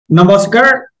নমস্কাৰ।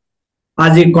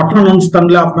 আজি কথন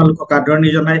অনুষ্ঠানলৈ আপোনালোকক আদৰণি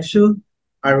জনাইছো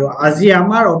আৰু আজি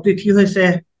আমাৰ অতিথি হৈছে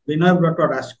বিনয়ব্ৰত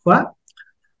ৰাজখোৱা।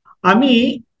 আমি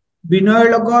বিনয়ৰ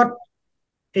লগত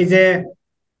এই যে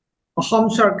অসম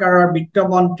চৰকাৰৰ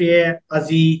বিত্তমন্ত্ৰীয়ে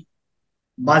আজি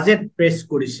বাজেট প্ৰেছ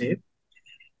কৰিছে,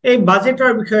 এই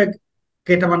বাজেটৰ বিষয়ে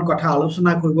কেইটামান কথা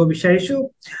আলোচনা কৰিব বিচাৰিছো।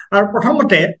 আৰু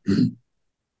প্ৰথমতে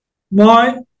মই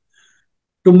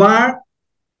তোমাৰ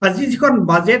আজি যিখন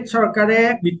বাজেট চৰকাৰে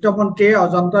বিত্তমন্ত্ৰীয়ে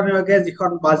অজন্তা নিয়োগে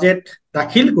যিখন বাজেট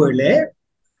দাখিল কৰিলে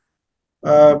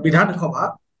বিধানসভা,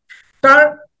 তাৰ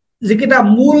যিকেইটা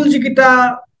মূল যিকেইটা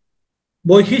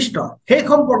বৈশিষ্ট্য সেই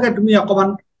সম্পৰ্কে তুমি অকমান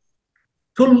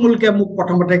থুলমূলকে মোক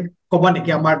প্ৰথমতে কবা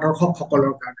নেকি আমাৰ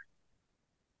দৰ্শকসকলৰ কাৰণে?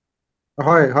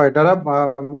 হয় হয় দাদা,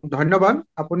 ধন্যবাদ।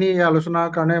 আপুনি এই আলোচনাৰ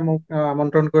কাৰণে মোক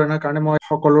আমন্ত্ৰণ কৰাৰ কাৰণে মই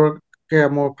সকলোকে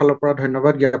মোৰ ফালৰ পৰা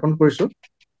ধন্যবাদ জ্ঞাপন কৰিছো।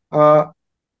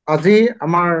 আজি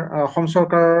আমাৰ অসম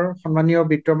চৰকাৰৰ সন্মানীয়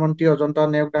বিত্তমন্ত্ৰী অজন্তা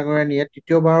নেওগ ডাঙৰীয়ানীয়ে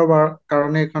তৃতীয়বাৰৰ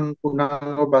কাৰণে এখন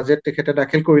পূৰ্ণাংগ বাজেট তেখেতে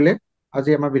দাখিল কৰিলে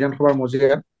আজি আমাৰ বিধানসভাৰ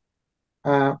মজিয়াত।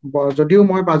 যদিও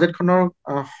মই বাজেটখনৰ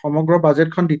সমগ্ৰ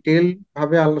বাজেটখন ডিটেইল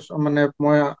ভাৱে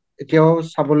মই এতিয়াও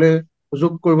চাবলৈ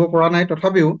সুযোগ কৰিব পৰা নাই,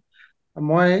 তথাপিও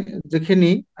মই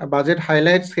যিখিনি বাজেট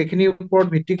হাইলাইটছ সেইখিনিৰ ওপৰত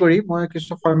ভিত্তি কৰি মই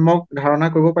কিছু সম্যক ধাৰণা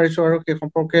কৰিব পাৰিছো আৰু সেই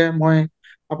সম্পৰ্কে মই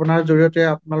আপোনাৰ জৰিয়তে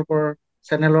আপোনালোকৰ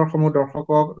চেনেলৰ সমূহ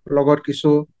দৰ্শকৰ লগত কিছু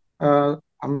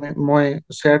মই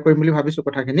শ্বেয়াৰ কৰিম বুলি ভাবিছো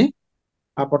কথাখিনি।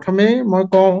 প্ৰথমেই মই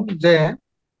কওঁ যে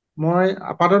মই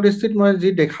আপাত দৃষ্টিত মই যি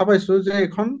দেখা পাইছো যে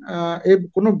এইখন এই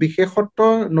কোনো বিশেষত্ব,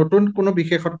 নতুন কোনো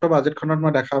বিশেষত্ব বাজেটখনত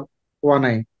মই দেখা পোৱা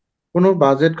নাই। কোনো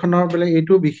বাজেটখনৰ বোলে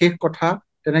এইটো বিশেষ কথা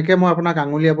তেনেকে মই আপোনাক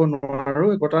আঙুলিয়াব নোৱাৰো।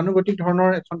 গতানুগতিক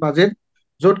ধৰণৰ এখন বাজেট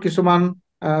য'ত কিছুমান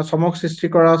চমক সৃষ্টি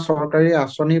কৰা চৰকাৰী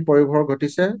আঁচনি পৰিভৰ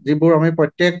ঘটিছে, যিবোৰ আমি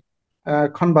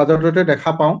প্ৰত্যেকখন বাজেটতে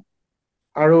দেখা পাওঁ।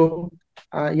 আৰু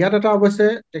ইয়াত এটা অৱশ্যে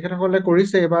তেখেতসকলে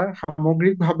কৰিছে এইবাৰ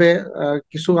সামগ্ৰিকভাৱে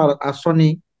কিছু আঁচনি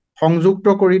সংযুক্ত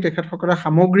কৰি তেখেতসকলে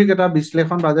সামগ্ৰিক এটা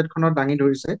বিশ্লেষণ বাজেটখনত দাঙি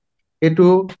ধৰিছে। এইটো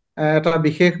এটা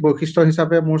বিশেষ বৈশিষ্ট্য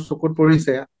হিচাপে মোৰ চকুত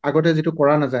পৰিছে, আগতে যিটো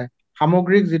কৰা নাযায়।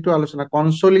 সামগ্ৰিক যিটো আলোচনা,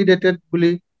 কনচলিডেটেড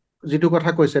বুলি যিটো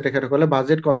কথা কৈছে তেখেতসকলে,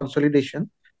 বাজেট কনচলিডেশ্যন,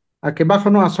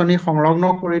 কেইবাখনো আঁচনি সংলগ্ন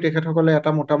কৰি তেখেতসকলে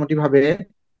এটা মোটামুটিভাৱে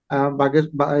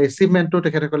এচিভমেণ্টটো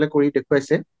তেখেতসকলে কৰি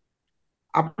দেখুৱাইছে।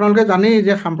 আপোনালোকে জানেই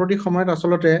যে সাম্প্ৰতিক সময়ত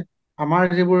আচলতে আমাৰ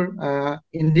যিবোৰ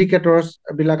ইণ্ডিকেটৰ্ছ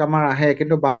বিলাক আমাৰ আহে,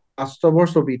 কিন্তু বাস্তৱৰ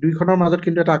ছবি দুইখনৰ মাজত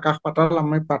কিন্তু এটা আকাশ পাতাল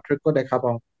আমি পাৰ্থক্য দেখা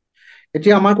পাওঁ।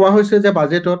 এতিয়া আমাৰ কোৱা হৈছে যে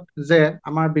বাজেটত যে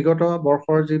আমাৰ বিগত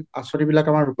বৰ্ষৰ যি আঁচনিবিলাক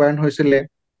আমাৰ ৰূপায়ণ হৈছিলে,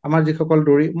 আমাৰ যিসকল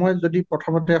মই যদি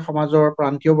প্ৰথমতে সমাজৰ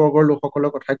প্ৰান্তীয় বৰ্গৰ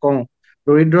লোকসকলৰ কথাই কওঁ,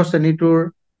 দৰিদ্ৰ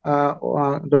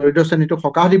শ্ৰেণীটোক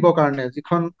সকাহ দিবৰ কাৰণে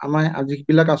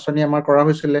যিবিলাক আঁচনি আমাৰ কৰা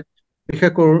হৈছিলে,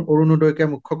 বিশেষকৈ অৰুণোদয়কে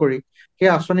মুখ্য কৰি, সেই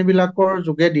আঁচনিবিলাকৰ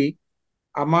যোগেদি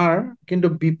আমাৰ কিন্তু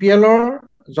BPL-ৰ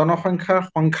জনসংখ্যাৰ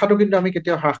সংখ্যাটো কিন্তু আমি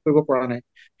কেতিয়াও হ্ৰাস কৰিব পৰা নাই।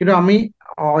 কিন্তু আমি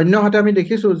অন্যহাতে আমি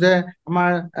দেখিছো যে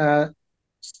আমাৰ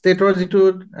ষ্টেটৰ যিটো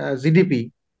GDP,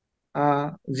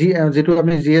 যিটো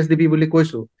আমি GSDP বুলি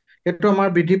কৈছো, সেইটো আমাৰ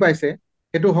বৃদ্ধি পাইছে,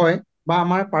 সেইটো হয়, বা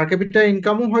আমাৰ পাৰ কেপিটাল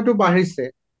ইনকামো হয়তো বাঢ়িছে।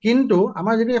 কিন্তু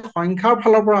আমাৰ যদি সংখ্যাৰ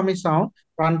ফালৰ পৰা আমি চাওঁ,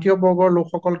 প্ৰান্তীয় বৰ্গৰ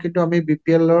লোকসকল কিন্তু আমি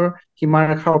BPL-ৰ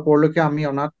সীমাৰেখাৰ ওপৰলৈকে আমি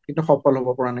অনাত কিন্তু সফল হ'ব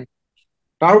পৰা নাই।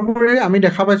 তাৰোপৰি আমি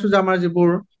দেখা পাইছো যে আমাৰ যিবোৰ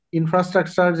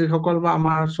ইনফ্ৰাষ্ট্ৰাকচাৰ, যিসকল বা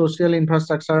আমাৰ ছ'চিয়েল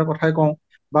ইনফ্ৰাষ্ট্ৰাকচাৰৰ কথাই কওঁ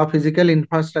বা ফিজিকেল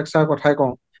ইনফ্ৰাষ্ট্ৰাকচাৰৰ কথাই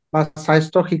কওঁ বা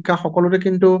স্বাস্থ্য শিক্ষা, সকলোতে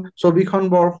কিন্তু ছবিখন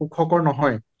বৰ সুখকৰ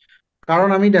নহয়। কাৰণ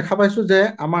আমি দেখা পাইছো যে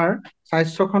আমাৰ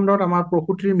স্বাস্থ্য খণ্ডত আমাৰ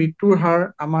প্ৰসূতিৰ মৃত্যুৰ হাৰ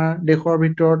আমাৰ দেশৰ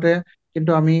ভিতৰতে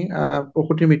কিন্তু আমি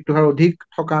প্ৰসূতিৰ মৃত্যুৰ হাৰ অধিক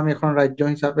থকা আমি এখন ৰাজ্য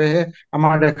হিচাপেহে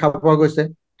আমাৰ দেখা পোৱা গৈছে।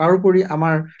 তাৰোপৰি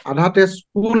আমাৰ আধাতে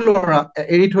স্কুল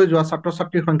এৰি থৈ যোৱা ছাত্ৰ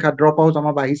ছাত্ৰীৰ সংখ্যা, ড্ৰপ আউট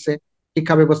আমাৰ বাঢ়িছে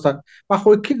শিক্ষা ব্যৱস্থাত, বা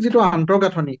শৈক্ষিক যিটো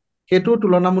আন্তঃগাঁথনি সেইটো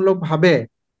তুলনামূলকভাৱে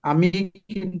আমি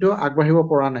কিন্তু আগবাঢ়িব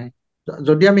পৰা নাই।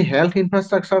 যদি আমি হেল্থ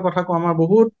ইনফ্ৰাষ্ট্ৰাকচাৰৰ কথা কওঁ, আমাৰ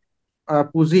বহুত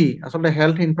পুঁজি আচলতে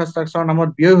হেল্থ ইনফ্ৰাষ্ট্ৰাকচাৰৰ নামত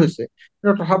ব্যয় হৈছে,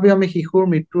 কিন্তু তথাপিও আমি শিশুৰ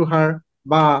মৃত্যুৰ হাৰ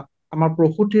বা আমাৰ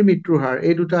প্ৰসূতিৰ মৃত্যুৰ হাৰ,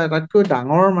 এই দুটা আটাইতকৈ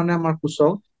ডাঙৰ আমাৰ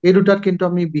সূচক, এই দুটাত কিন্তু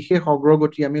আমি বিশেষ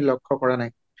অগ্ৰগতি আমি লক্ষ্য কৰা নাই।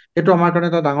 এইটো আমাৰ কাৰণে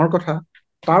এটা ডাঙৰ কথা।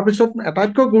 তাৰপিছত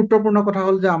আটাইতকৈ গুৰুত্বপূৰ্ণ কথা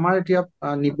হ'ল যে আমাৰ এতিয়া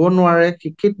নিবনুৱাৰে,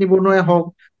 শিক্ষিত নিবনুৱাই হওক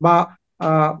বা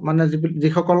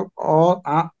যিসকল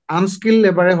আনস্কিল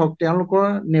লেবাৰে হওক, তেওঁলোকৰ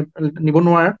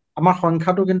নিবনুৱাৰ আমাৰ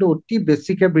সংখ্যাটো কিন্তু অতি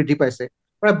বেছিকে বৃদ্ধি পাইছে।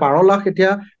 প্ৰায় 12 লাখ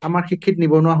এতিয়া আমাৰ শিক্ষিত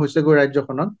নিবনুৱা হৈছেগৈ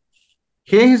ৰাজ্যখনত।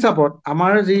 সেই হিচাপত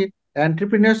আমাৰ যি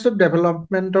এণ্টাৰপ্ৰিনিয়ৰশ্বিপ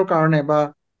ডেভেলপমেণ্টৰ কাৰণে বা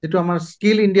যিটো আমাৰ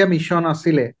স্কিল ইণ্ডিয়া মিছন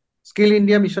আছিলে, স্কিল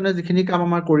ইণ্ডিয়া মিছনে যিখিনি কাম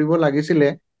আমাৰ কৰিব লাগিছিলে,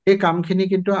 সেই কামখিনি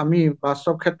কিন্তু আমি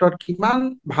বাস্তৱ ক্ষেত্ৰত কিমান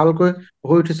ভালকৈ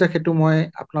হৈ উঠিছে সেইটো মই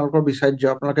আপোনালোকৰ বিচাৰ্য,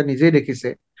 আপোনালোকে নিজেই দেখিছে।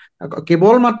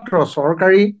 কেৱল মাত্ৰ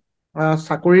চৰকাৰী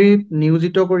চাকৰিত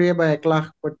নিয়োজিত কৰিয়ে বা 1 লাখ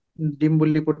দিম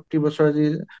বুলি প্ৰতি বছৰে যি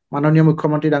মাননীয়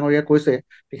মুখ্যমন্ত্ৰী ডাঙৰীয়া কৈছে,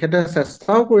 তেখেতে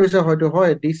চেষ্টাও কৰিছে, হয়তো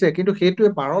হয় দিছে, কিন্তু সেইটোৱে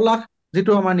 12 লাখ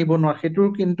যিটো আমাৰ নিবনুৱা সেইটোৰ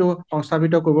কিন্তু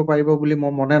সংস্থাপিত কৰিব পাৰিব বুলি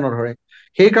মই মনে নধৰে।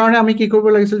 সেইকাৰণে আমি কি কৰিব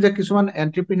লাগিছিল যে কিছুমান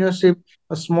entrepreneurship,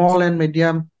 small and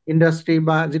medium industry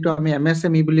বা যিটো আমি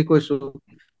MSME বুলি কৈছো,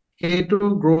 সেইটো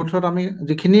গ্ৰোথত আমি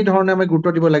যিখিনি ধৰণে আমি গুৰুত্ব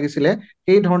দিব লাগিছিলে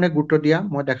সেই ধৰণে গুৰুত্ব দিয়া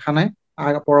মই দেখা নাই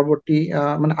পৰৱৰ্তী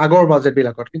মানে আগৰ বাজেট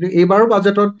বিলাকত। কিন্তু এইবাৰৰ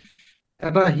বাজেটত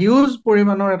এটা হিউজ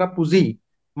পৰিমাণৰ এটা পুঁজি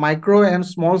micro' and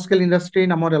small scale industry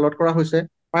নামত এলট কৰা হৈছে,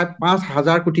 প্ৰায়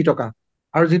 5,000 কোটি টকা।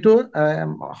 আৰু যিটো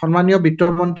সন্মানীয়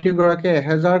বিত্তমন্ত্ৰীগৰাকীয়ে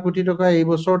 1,000 কোটি টকা এই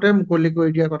বছৰতে মুকলি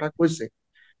কৰি দিয়াৰ কথা কৈছে।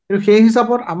 কিন্তু সেই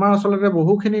হিচাপত আমাৰ আচলতে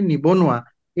বহুখিনি নিবনুৱা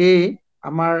এই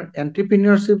আমাৰ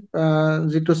এণ্টাৰপ্ৰিনিয়ৰশ্বিপ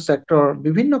যিটো ছেক্টৰ,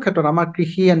 বিভিন্ন ক্ষেত্ৰত আমাৰ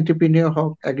কৃষি এণ্টাৰপ্ৰিনিয়ৰ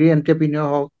হওক, এগ্ৰি এণ্টাৰপ্ৰিনিয়ৰ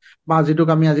হওক, বা যিটোক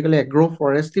আমি আজিকালি এগ্ৰ'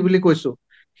 ফৰেষ্ট্ৰি বুলি কৈছো,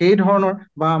 সেই ধৰণৰ,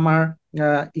 বা আমাৰ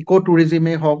ইক'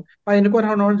 টুৰিজিমেই হওক, বা এনেকুৱা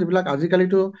ধৰণৰ যিবিলাক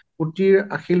আজিকালিতো কুটীৰ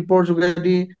শিল্পৰ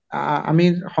যোগেদি আমি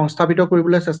সংস্থাপিত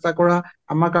কৰিবলৈ চেষ্টা কৰা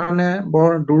আমাৰ কাৰণে বৰ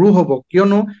দুৰো হ'ব,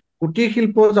 কিয়নো কুটীৰ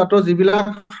শিল্পজাত যিবিলাক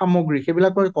সামগ্ৰী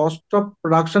সেইবিলাকৰ কষ্ট অফ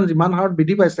প্ৰডাকশ্যন যিমান হাৰত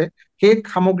বৃদ্ধি পাইছে, সেই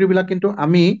সামগ্ৰীবিলাক কিন্তু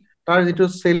আমি তাৰ যিটো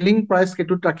চেলিং প্ৰাইচ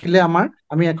সেইটোত ৰাখিলে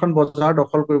আমি এখন বজাৰ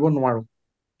দখল কৰিব নোৱাৰো।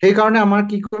 সেইকাৰণে আমাৰ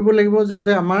কি কৰিব লাগিব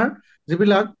যে আমাৰ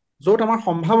যিবিলাক য'ত আমাৰ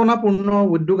সম্ভাৱনাপূৰ্ণ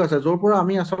উদ্যোগ আছে, য'ৰ পৰা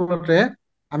আমি আচলতে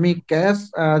কেছ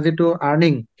যিটো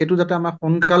আৰ্নিং সেইটো যাতে আমাৰ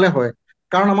সোনকালে হয়,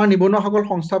 কাৰণ আমাৰ নিবনুৱাসকল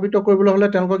সংস্থাপিত কৰিবলৈ হ'লে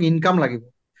তেওঁলোকক ইনকাম লাগিব,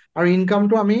 আৰু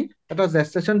ইনকামটো আমি এটা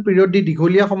জেষ্টেশ্যন পিৰিয়ড দি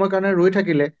দীঘলীয়া সময়ৰ কাৰণে ৰৈ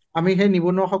থাকিলে আমি সেই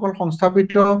নিবনুৱাসকল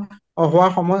সংস্থাপিত হোৱা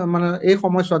সময় মানে এই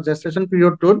সময়ছোৱাত জেষ্টেশ্যন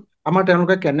পিৰিয়ডটোত আমাৰ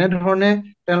তেওঁলোকে কেনেধৰণে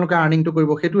তেওঁলোকে আৰ্নিংটো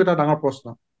কৰিব সেইটো এটা ডাঙৰ প্ৰশ্ন।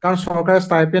 কাৰণ চৰকাৰে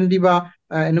ষ্টাইপেণ্ড দি বা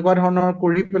এনেকুৱা ধৰণৰ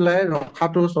কৰি পেলাই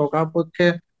ৰখাটো চৰকাৰৰ পক্ষে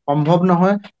সম্ভৱ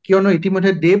নহয়, কিয়নো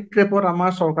ইতিমধ্যে ডেপ ট্ৰেপত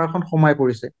আমাৰ চৰকাৰখন সোমাই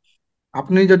পৰিছে।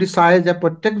 আপুনি যদি চাই যে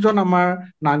প্ৰত্যেকজন আমাৰ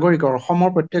নাগৰিকৰ, অসমৰ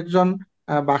প্ৰত্যেকজন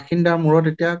বাসিন্দাৰ মূৰত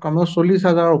এতিয়া কমেও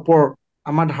 40,000 ওপৰ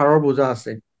আমাৰ ধাৰৰ বোজা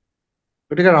আছে।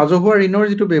 গতিকে ৰাজহুৱা ঋণৰ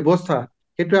যিটো ব্যৱস্থা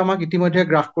সেইটোৱে আমাক ইতিমধ্যে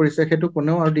গ্ৰাস কৰিছে, সেইটো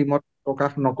কোনেও আৰু ডিমত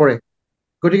প্ৰকাশ নকৰে।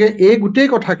 গতিকে এই গোটেই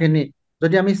কথাখিনি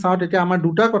যদি আমি চাওঁ, তেতিয়া আমাৰ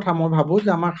দুটা কথা মই ভাবো যে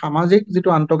আমাৰ সামাজিক যিটো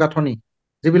আন্তঃগাঁথনি,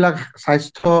 যিবিলাক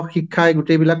স্বাস্থ্য, শিক্ষা,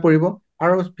 গোটেইবিলাক কৰিব,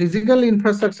 আৰু ফিজিকেল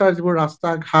ইনফ্ৰাষ্ট্ৰাকচাৰ যিবোৰ ৰাস্তা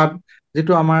ঘাট,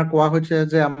 যিটো আমাৰ কোৱা হৈছে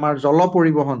যে আমাৰ জল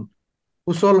পৰিবহন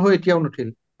সুচল হৈ এতিয়াও নুঠিল।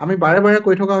 আমি বাৰে বাৰে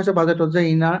কৈ থকা হৈছে বাজেটত যে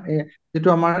যিটো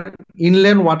আমাৰ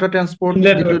ইনলেণ্ড ৱাটাৰ ট্ৰেন্সপৰ্ট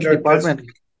যিটো ডিপাৰ্টমেণ্ট,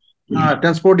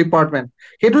 ট্ৰেন্সপৰ্ট ডিপাৰ্টমেণ্ট,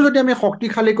 সেইটো যদি আমি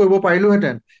শক্তিশালী কৰিব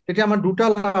পাৰিলোহেঁতেন তেতিয়া আমাৰ দুটা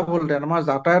লাভ হ'লহেঁতেন। আমাৰ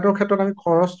যাতায়াতৰ ক্ষেত্ৰত আমি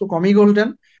খৰচটো কমি গ'লহেঁতেন,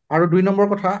 আৰু 2 নম্বৰ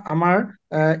কথা, আমাৰ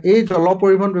এই জল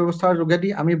পৰিবহন ব্যৱস্থাৰ যোগেদি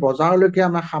আমি বজাৰলৈকে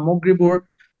আমাৰ সামগ্ৰীবোৰ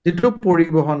যিটো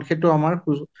পৰিবহন সেইটো আমাৰ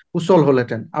সুচল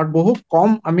হ'লহেঁতেন, আৰু বহু কম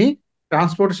আমি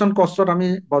ট্ৰান্সপৰ্টেশ্যন কষ্টত আমি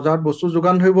বজাৰত বস্তু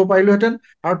যোগান ধৰিব পাৰিলোহেঁতেন,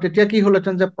 আৰু তেতিয়া কি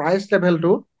হ'লহেঁতেন যে প্ৰাইচ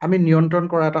লেভেলটো আমি নিয়ন্ত্ৰণ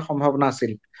কৰা এটা সম্ভাৱনা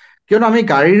আছিল। কিয়নো আমি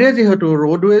গাড়ীৰে যিহেতু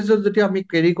ৰোডৱেজত যদি আমি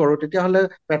কেৰি কৰোঁ, তেতিয়াহ'লে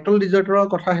পেট্ৰল ডিজেলৰ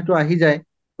কথা সেইটো আহি যায়।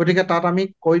 গতিকে তাত আমি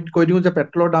কৈ দিওঁ যে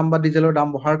পেট্ৰলৰ দাম বা ডিজেলৰ দাম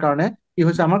বঢ়াৰ কাৰণে কি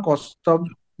হৈছে, আমাৰ কষ্ট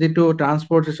যিটো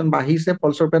ট্ৰান্সপৰ্টেশ্যন বাঢ়িছে,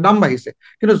 ফলস্বৰূপে দাম বাঢ়িছে।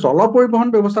 কিন্তু জল পৰিবহন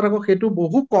ব্যৱস্থাত আকৌ সেইটো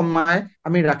বহু কমাই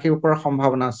আমি ৰাখিব পৰাৰ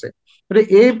সম্ভাৱনা আছে।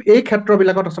 গতিকে এই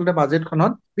ক্ষেত্ৰবিলাকত আচলতে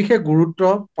বাজেটখনত বিশেষ গুৰুত্ব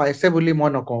পাইছে বুলি মই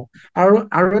নকওঁ।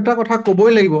 আৰু এটা কথা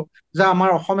ক'বই লাগিব যে আমাৰ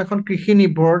অসম এখন কৃষি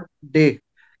নিৰ্ভৰ দেশ,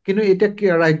 কিন্তু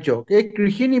এতিয়া ৰাজ্য, এই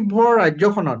কৃষি নিৰ্ভৰ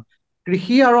ৰাজ্যখনত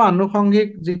কৃষি আৰু আনুষংগিক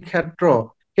যি ক্ষেত্ৰ,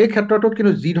 সেই ক্ষেত্ৰটোত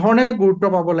কিন্তু যি ধৰণে গুৰুত্ব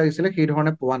পাব লাগিছিলে সেই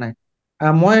ধৰণে পোৱা নাই।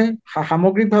 মই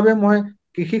সামগ্ৰিকভাৱে মই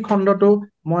কৃষি খণ্ডটো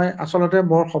মই আচলতে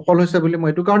বৰ সফল হৈছে বুলি মই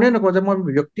এইটো কাৰণেই নকওঁ যে মই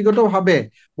ব্যক্তিগতভাৱে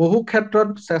বহু ক্ষেত্ৰত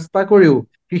চেষ্টা কৰিও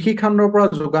কৃষি খণ্ডৰ পৰা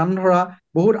যোগান ধৰা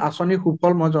বহুত আঁচনিৰ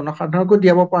সুফল মই জনসাধাৰণকো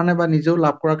দিয়াব পৰা নাই বা নিজেও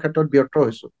লাভ কৰাৰ ক্ষেত্ৰত ব্যৰ্থ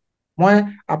হৈছো। মই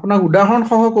আপোনাক উদাহৰণ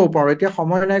সহ ক'ব পাৰো, এতিয়া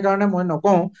সময় নাই কাৰণে মই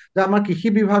নকওঁ যে আমাৰ কৃষি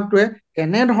বিভাগটোৱে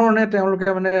কেনেধৰণে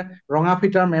তেওঁলোকে মানে ৰঙা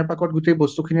ফিটাৰ মেৰপাকত গোটেই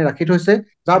বস্তুখিনি ৰাখি থৈছে,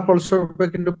 যাৰ ফলস্বৰূপে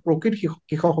কিন্তু প্ৰকৃত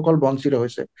কৃষকসকল বঞ্চিত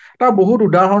হৈছে। তাৰ বহুত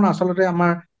উদাহৰণ আচলতে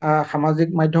আমাৰ সামাজিক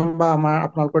মাধ্যম বা আমাৰ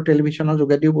আপোনালোকৰ টেলিভিশ্যনৰ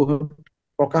যোগেদিও বহুত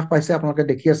প্ৰকাশ পাইছে, আপোনালোকে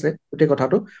দেখি আছে গোটেই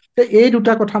কথাটো। এই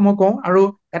দুটা কথা মই কওঁ, আৰু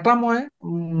এটা মই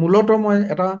মূলতঃ মই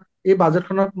এটা এই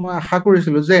বাজেটখনত মই আশা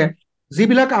কৰিছিলো যে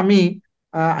যিবিলাক আমি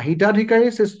হিতাধিকাৰী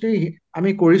সৃষ্টি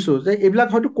আমি কৰিছো, যে এইবিলাক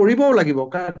হয়তো কৰিবও লাগিব,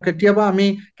 কাৰণ কেতিয়াবা আমি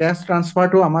কেছ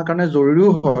ট্ৰান্সফাৰটো আমাৰ কাৰণে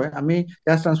জৰুৰীও হয়। আমি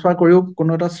কেছ ট্ৰান্সফাৰ কৰিও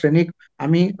কোনো এটা শ্ৰেণীক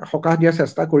আমি সকাহ দিয়াৰ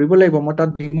চেষ্টা কৰিব লাগিব, মই তাত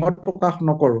দ্বিমত প্ৰকাশ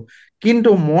নকৰো। কিন্তু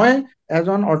মই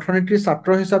এজন অৰ্থনীতিৰ ছাত্ৰ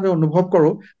হিচাপে অনুভৱ কৰো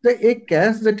যে এই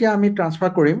কেছ যেতিয়া আমি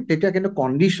ট্ৰান্সফাৰ কৰিম তেতিয়া কিন্তু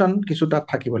কণ্ডিশ্যন কিছু তাত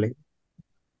থাকিব লাগিব।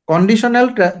 কণ্ডিশ্যনেল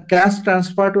কেছ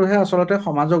ট্ৰান্সফাৰটোহে আচলতে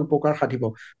সমাজক উপকাৰ সাধিব।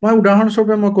 মই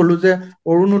উদাহৰণস্বৰূপে মই ক'লো যে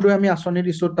অৰুণোদয় আমি আঁচনি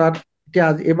দিছো, তাত এতিয়া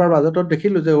এইবাৰ বাজেটত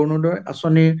দেখিলো যে অৰুণোদয়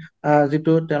আঁচনিৰ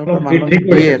যিটো তেওঁলোকে মানদণ্ড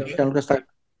দিয়ে, তেওঁলোকে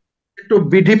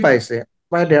বৃদ্ধি পাইছে।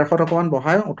 প্ৰায় 150 টকামান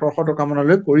বঢ়াই 1800 টকা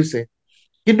মানলৈ কৰিছে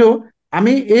কিন্তু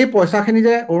আমি এই পইচাখিনি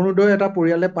যে অৰুণোদয় এটা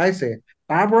পৰিয়ালে পাইছে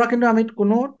তাৰ পৰা কিন্তু আমি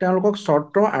কোনো তেওঁলোকক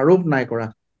চৰ্ত আৰোপ নাই কৰা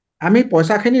আমি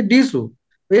পইচাখিনি দিছো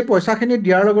এই পইচাখিনি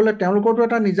দিয়াৰ লগে তেওঁলোকৰতো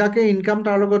এটা নিজাকে ইনকাম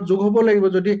তাৰ লগত যোগ হ'ব লাগিব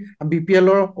যদি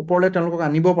বিপিএলৰ ওপৰলৈ তেওঁলোকক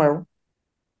আনিব পাৰো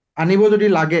আনিব যদি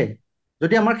লাগে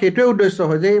যদি আমাৰ সেইটোৱে উদ্দেশ্য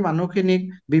হয় যে এই মানুহখিনিক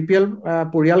বিপিএল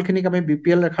পৰিয়ালখিনিক আমি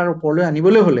বিপিএল ৰেখাৰ ওপৰলৈ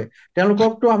আনিবলৈ হলে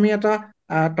তেওঁলোককতো আমি এটা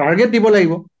টাৰ্গেট দিব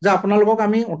লাগিব যে আপোনালোকক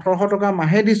আমি 1800 টকা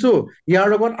মাহে দিছো ইয়াৰ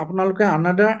লগত আপোনালোকে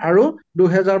আনাদাৰ আৰু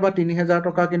 2000 বা 3000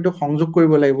 টকা কিন্তু সংযোগ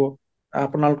কৰিব লাগিব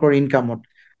আপোনালোকৰ ইনকামত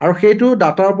আৰু সেইটো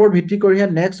ডাটাৰ ওপৰত ভিত্তি কৰিহে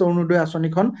নেক্সট অৰুণোদয়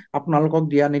আঁচনিখন আপোনালোকক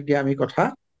দিয়া নিদিয়া আমি কথা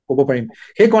ক'ব পাৰিম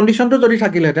সেই কণ্ডিশ্যনটো যদি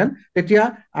থাকিলহেঁতেন তেতিয়া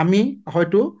আমি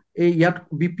হয়তো এই ইয়াত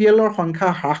বিপিএলৰ সংখ্যা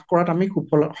হ্ৰাস কৰাত আমি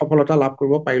সফলতা লাভ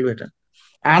কৰিব পাৰিলোহেঁতেন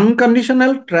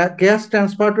আনকণ্ডিশ্যনেল কেছ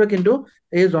ট্ৰান্সফাৰটোৱে কিন্তু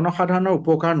এই জনসাধাৰণৰ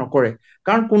উপকাৰ নকৰে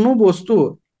কাৰণ কোনো বস্তু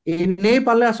এনেই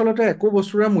পালে আচলতে একো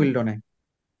বস্তুৰে মূল্য নাই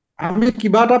আমি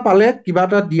কিবা এটা পালে কিবা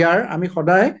এটা দিয়াৰ আমি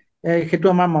সদায় সেইটো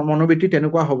আমাৰ মনোবৃত্তি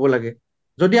তেনেকুৱা হ'ব লাগে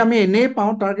যদি আমি এনেই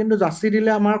পাওঁ তাৰ কিন্তু যাচি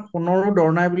দিলে আমাৰ সোণৰো দৰ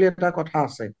নাই বুলি এটা কথা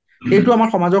আছে সেইটো আমাৰ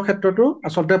সমাজৰ ক্ষেত্ৰতো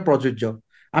আচলতে প্ৰযোজ্য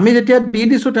আমি যেতিয়া দি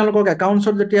দিছো তেওঁলোকক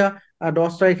একাউণ্টছত যেতিয়া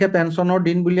 10 তাৰিখে পেঞ্চনৰ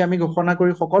দিন বুলি আমি ঘোষণা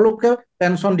কৰি সকলোকে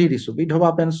পেঞ্চন দি দিছো বিধৱা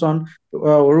পেঞ্চন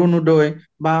অৰুণোদয়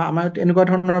বা আমাৰ এনেকুৱা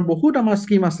ধৰণৰ বহুত আমাৰ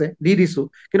স্কিম আছে দি দিছো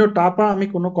কিন্তু তাৰ পৰা আমি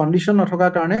কোনো কণ্ডিশ্যন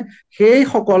নথকাৰ কাৰণে সেই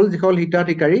সকল যিসকল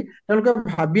হিতাধিকাৰী তেওঁলোকে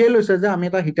ভাবিয়ে লৈছে যে আমি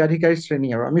এটা হিতাধিকাৰী শ্ৰেণী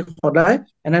আৰু আমি সদায়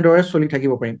এনেদৰে চলি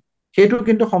থাকিব পাৰিম সেইটো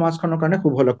কিন্তু সমাজখনৰ কাৰণে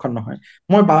শুভ লক্ষণ নহয়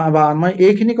মই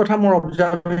এইখিনি কথা মোৰ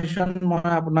অবজাৰভেশ্যন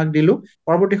মই আপোনাক দিলো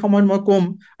পৰৱৰ্তী সময়ত মই কম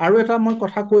আৰু এটা মই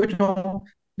কথা কৈ থওঁ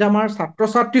যে আমাৰ ছাত্ৰ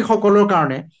ছাত্ৰীসকলৰ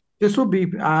কাৰণে কিছু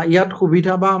ইয়াত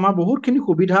সুবিধা বা আমাৰ বহুতখিনি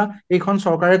সুবিধা এইখন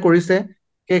চৰকাৰে কৰিছে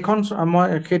সেইখন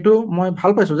সেইটো মই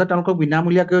ভাল পাইছো যে তেওঁলোকক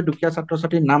বিনামূলীয়াকৈ দুখীয়া ছাত্ৰ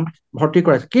ছাত্ৰীৰ নাম ভৰ্তি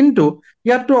কৰাইছে কিন্তু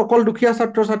ইয়াততো অকল দুখীয়া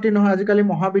ছাত্ৰ ছাত্ৰী নহয় আজিকালি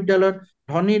মহাবিদ্যালয়ত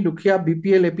ধনী দুখীয়া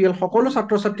বিপিএল এপিএল সকলো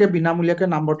ছাত্ৰ ছাত্ৰীয়ে বিনামূলীয়াকৈ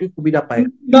নামভৰ্তি সুবিধা পায়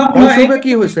ফলস্বৰূপে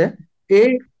কি হৈছে এই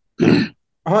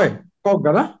হয় কওক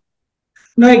দাদা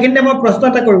নহয় এইখিনিতে মই প্ৰশ্ন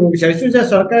এটা কৰিব বিচাৰিছো যে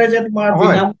চৰকাৰে যে তোমাৰ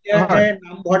বিনামূলীয়াকে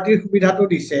নামভৰ্তিৰ সুবিধাটো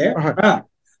দিছে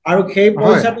আৰু সেই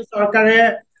পইচাটো চৰকাৰে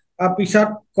পিছত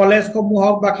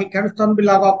কলেজসমূহক বা শিক্ষানুষ্ঠান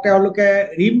বিলাকক তেওঁলোকে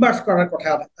ৰিইম্বাৰ্স কৰাৰ কথা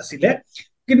আছিলে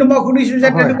কিন্তু মই শুনিছো যে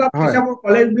তেনেকুৱা পইচাবোৰ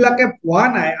কলেজ বিলাকে পোৱা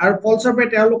নাই আৰু ফলস্বৰূপে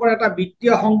তেওঁলোকৰ এটা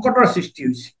বিত্তীয় সংকটৰ সৃষ্টি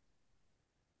হৈছে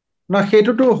না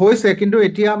সেইটোতো হৈছে কিন্তু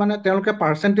এতিয়া মানে তেওঁলোকে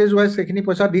পাৰ্চেন্টেজ ৱাইজ সেইখিনি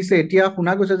পইচা দিছে এতিয়া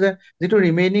শুনা গৈছে যে যিটো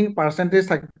ৰিমেইনিং পাৰ্চেন্টেজ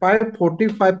থাকে প্ৰায়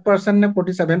 45% নে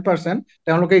 47%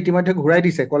 তেওঁলোকে ইতিমধ্যে ঘূৰাই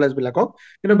দিছে কলেজবিলাকক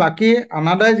কিন্তু বাকী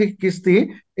আনাদায় যি কিস্তি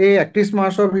এই 31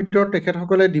 মাৰ্চৰ ভিতৰত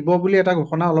তেখেতসকলে দিব বুলি এটা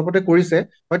ঘোষণা অলপতে কৰিছে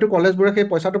হয়তো কলেজবোৰে সেই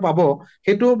পইচাটো পাব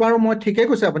সেইটো বাৰু মই ঠিকেই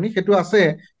কৈছে আপুনি সেইটো আছে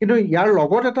কিন্তু ইয়াৰ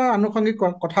লগত এটা আনুষংগিক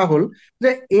কথা হ'ল যে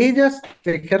এই যে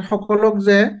তেখেতসকলক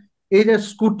যে এই যে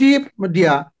স্কুটি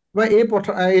দিয়া বা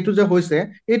এইটো যে হৈছে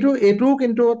এইটোও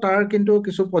কিন্তু তাৰ কিন্তু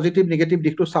কিছু পজিটিভ নিগেটিভ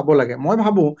দিশটো চাব লাগে মই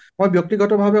ভাবো মই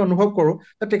ব্যক্তিগতভাৱে অনুভৱ কৰো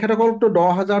যে তেখেতসকলকতো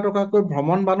 10,000 টকাকৈ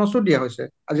ভ্ৰমণ বানচো দিয়া হৈছে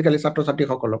আজিকালি ছাত্ৰ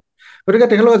ছাত্ৰীসকলক গতিকে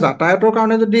তেখেতলোকে যাতায়াতৰ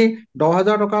কাৰণে যদি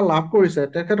 10,000 টকা লাভ কৰিছে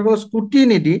তেখেতসকলক স্কুটি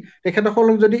নিদি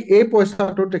তেখেতসকলক যদি এই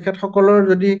পইচাটো তেখেতসকলৰ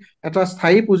যদি এটা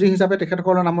স্থায়ী পুঁজি হিচাপে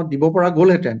তেখেতসকলৰ নামত দিব পৰা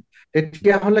গ'লহেঁতেন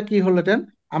তেতিয়াহ'লে কি হ'লহেঁতেন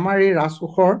আমাৰ এই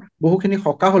ৰাজকোষৰ বহুখিনি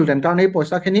সকাহ হ'লহেঁতেন কাৰণ এই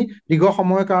পইচাখিনি দীৰ্ঘ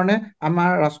সময়ৰ কাৰণে আমাৰ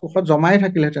ৰাজকোষত জমাই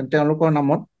থাকিলেহেঁতেন তেওঁলোকৰ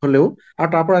নামত হ'লেও আৰু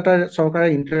তাৰ পৰা এটা চৰকাৰে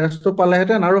ইণ্টাৰেষ্টটো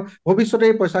পালেহেঁতেন আৰু ভৱিষ্যতে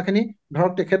এই পইচাখিনি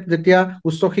ধৰক তেখেত যেতিয়া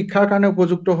উচ্চ শিক্ষাৰ কাৰণে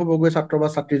উপযুক্ত হ'বগৈ ছাত্ৰ বা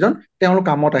ছাত্ৰীজন তেওঁলোক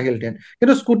কামত আহিলহেঁতেন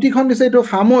কিন্তু স্কুটিখন দিছে এইটো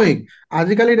সাময়িক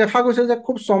আজিকালি দেখা গৈছে যে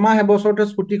খুব ছমাহ এবছৰতে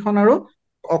স্কুটিখন আৰু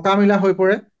অকামিলা হৈ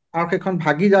পৰে আৰু সেইখন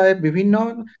ভাগি যায় বিভিন্ন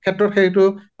ক্ষেত্ৰত সেইটো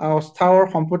অস্থাৱৰ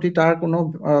সম্পত্তি তাৰ কোনো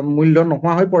মূল্য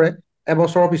নোহোৱা হৈ পৰে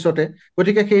এবছৰৰ পিছতে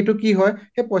গতিকে সেইটো কি হয়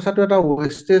সেই পইচাটো এটা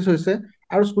ৱেষ্টেজ হৈছে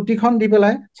আৰু স্কুটিখন দি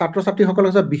পেলাই ছাত্ৰ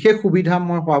ছাত্ৰীসকলক বিশেষ সুবিধা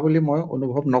মই হোৱা বুলি মই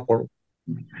অনুভৱ নকৰো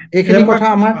এইখিনি কথা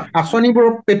আমাৰ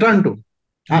আঁচনিবোৰৰ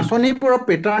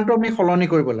পেটাৰ্ণটো আমি সলনি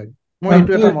কৰিব লাগে মই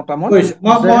এইটো এটা মতামত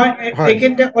মই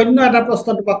এইখিনিতে অন্য এটা প্ৰশ্ন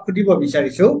তোমাক সুধিব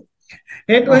বিচাৰিছো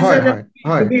সেইটো হৈছে যে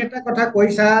তুমি এটা কথা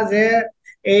কৈছা যে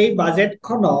এই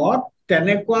বাজেটখনত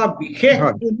তেনেকুৱা বিশেষ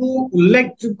কোনো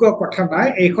উল্লেখযোগ্য কথা নাই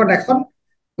এইখন এখন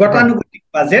গতানুগতিক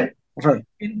বাজেট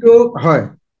কিন্তু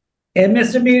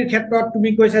এমএছএমইৰ ক্ষেত্ৰত তুমি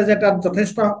কৈছা যে তাত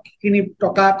যথেষ্টখিনি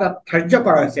টকা তাত ধাৰ্য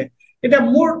কৰা হৈছে এতিয়া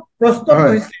মোৰ প্ৰশ্নটো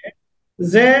হৈছে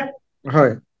যে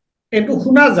এইটো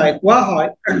শুনা যায় কোৱা হয়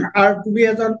আৰু তুমি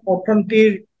এজন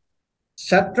অৰ্থনীতিৰ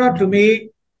ছাত্ৰ তুমি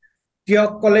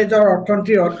টিয়ক কলেজৰ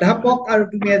অৰ্থনীতিৰ অধ্যাপক আৰু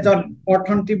তুমি এজন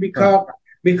অৰ্থনীতি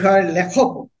বিষয়ৰ লেখক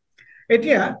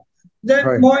এতিয়া যে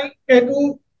মই এইটো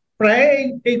প্ৰায়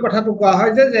এই কথাটো কোৱা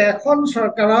হয় যে এখন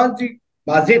চৰকাৰৰ যি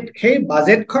বাজেট সেই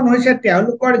বাজেটখন হৈছে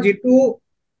তেওঁলোকৰ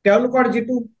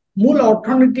যিটো মূল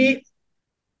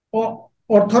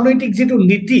অৰ্থনৈতিক যিটো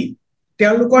নীতি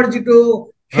তেওঁলোকৰ যিটো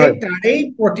সেই তাৰেই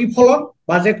প্ৰতিফলন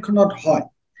বাজেটখনত হয়।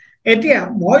 এতিয়া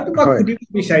মই তোমাক সুধিব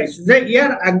বিচাৰিছো যে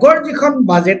ইয়াৰ আগৰ যিখন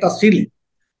বাজেট আছিলে,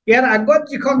 ইয়াৰ আগত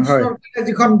যিখন চৰকাৰে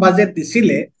যিখন বাজেট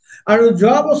দিছিলে আৰু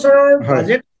যোৱা বছৰৰ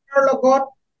বাজেটখনৰ লগত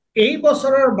এই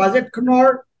বছৰৰ বাজেটখনৰ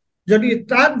যদি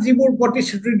তাত যিবোৰ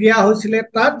প্ৰতিশ্ৰুতি দিয়া হৈছিলে,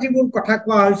 তাত যিবোৰ কথা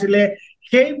কোৱা হৈছিলে,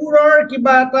 সেইবোৰৰ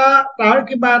তাৰ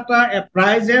কিবা এটা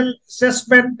এপ্ৰাইজেল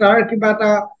এছেছমেণ্ট, তাৰ কিবা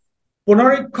এটা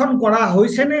পুনৰীক্ষণ কৰা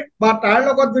হৈছেনে, বা তাৰ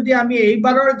লগত যদি আমি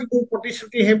এইবাৰৰ যিবোৰ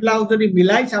প্ৰতিশ্ৰুতি সেইবিলাক যদি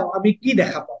মিলাই চাওঁ আমি কি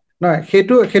দেখা পাওঁ? নহয়,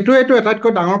 সেইটো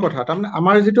আটাইতকৈ ডাঙৰ কথা। তাৰমানে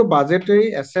আমাৰ যিটো বাজেটাৰী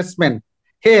এছেছমেণ্ট,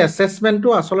 সেই এছেছমেণ্টটো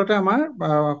আচলতে আমাৰ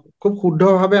খুব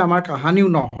শুদ্ধভাৱে আমাৰ কাহানিও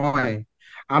নহয়।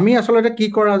 আমি আচলতে কি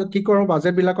কৰোঁ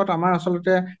বাজেটবিলাকত, আমাৰ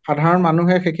আচলতে সাধাৰণ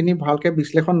মানুহে সেইখিনি ভালকে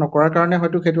বিশ্লেষণ নকৰাৰ কাৰণে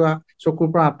হয়তো সেইটো চকুৰ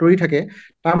পৰা আঁতৰি থাকে।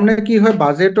 তাৰমানে কি হয়,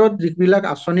 বাজেটত যিবিলাক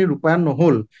আঁচনি ৰূপায়ণ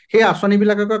নহল, সেই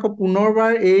আঁচনিবিলাকক আকৌ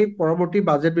পুনৰবাৰ এই পৰৱৰ্তী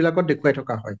বাজেটবিলাকত দেখুৱাই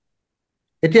থকা হয়।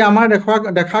 এতিয়া আমাৰ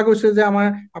দেখা গৈছে যে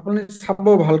আপুনি চাব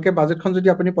ভালকে বাজেটখন যদি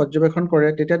আপুনি পৰ্যবেক্ষণ কৰে,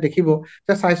 তেতিয়া দেখিব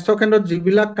যে স্বাস্থ্য কেন্দ্ৰত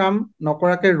যিবিলাক কাম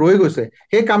নকৰাকে ৰৈ গৈছে,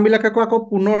 সেই কামবিলাক আকৌ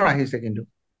পুনৰ আহিছে। কিন্তু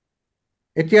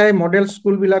এতিয়া এই মডেল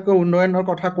স্কুলবিলাকৰ উন্নয়নৰ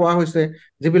কথা কোৱা হৈছে,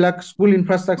 যিবিলাক স্কুল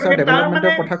ইনফ্ৰাষ্ট্ৰাকচাৰ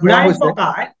ডেভেলপমেণ্টৰ কথা কোৱা হৈছে,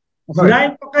 ঘূৰাই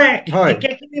পকাই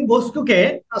একেখিনি বস্তুকে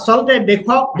আচলতে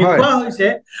দেখুওৱা হৈছে।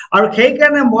 আৰু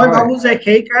সেইকাৰণে মই ভাবো যে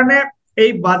সেইকাৰণে এই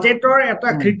বাজেটৰ এটা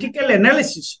ক্ৰিটিকেল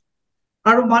এনালিচিছ,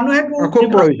 আৰু মানুহেতো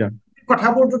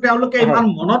কথাবোৰতো তেওঁলোকে ইমান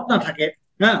মনত নাথাকে,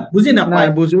 বুজি নাপায়।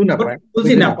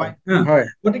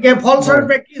 গতিকে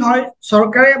ফলস্বৰূপে কি হয়,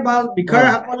 চৰকাৰে বা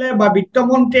বিষয়াসকলে বা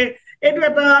বিত্তমন্ত্ৰীয়ে এইটো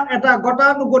এটা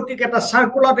গতানুগতিক এটা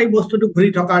চাৰ্কুলত এই বস্তুটো ঘূৰি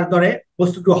থকাৰ দৰে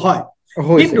বস্তুটো হয়।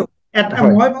 কিন্তু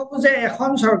মই ভাবো যে এখন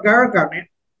চৰকাৰৰ কাৰণে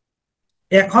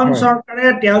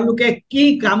তেওঁলোকে কি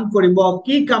কাম কৰিব,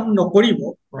 কি কাম নকৰিব,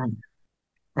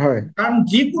 কাৰণ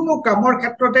যিকোনো কামৰ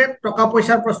ক্ষেত্ৰতে টকা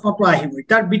পইচাৰ প্ৰশ্নটো আহিবই,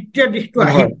 তাৰ বিত্তীয় দিশটো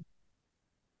আহিব।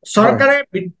 চৰকাৰে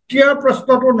বিত্তীয়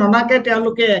প্ৰশ্নটো ননাকে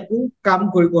তেওঁলোকে একো কাম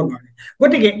কৰিব নোৱাৰে।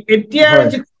 গতিকে এতিয়া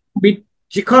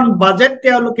যিখন বাজেট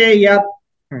তেওঁলোকে ইয়াত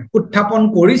উত্থাপন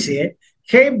কৰিছে,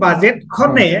 সেই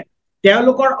বাজেটখনে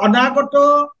তেওঁলোকৰ অনাগত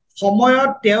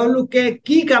সময়ত তেওঁলোকে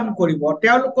কি কাম কৰিব,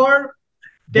 তেওঁলোকৰ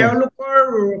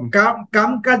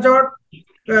কাম কাজৰ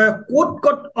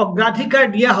ক'ত অগ্ৰাধিকাৰ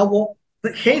দিয়া হ'ব,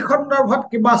 সেই সন্দৰ্ভত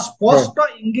কিবা স্পষ্ট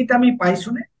ইংগিত আমি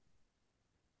পাইছোনে?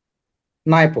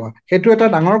 নাই পোৱা। সেইটো এটা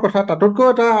ডাঙৰ কথা। তাতোতকৈ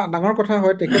এটা ডাঙৰ কথা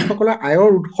হয়, তেখেতসকলে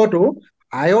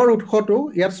আয়ৰ উৎসটো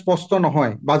ইয়াত স্পষ্ট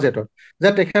নহয় বাজেটত, যে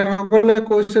তেখেতসকলে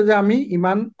কৈছে যে আমি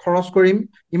ইমান খৰচ কৰিম,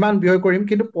 ইমান ব্যয় কৰিম,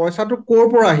 কিন্তু পইচাটো ক'ৰ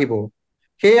পৰা আহিব,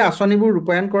 সেই আঁচনিবোৰ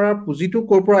ৰূপায়ণ কৰাৰ পুঁজিটো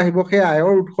ক'ৰ পৰা আহিব, সেই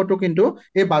আয়ৰ উৎসটো কিন্তু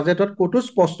এই বাজেটত ক'তো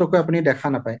স্পষ্টকৈ আপুনি দেখা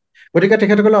নাপায়। গতিকে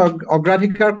তেখেতসকলে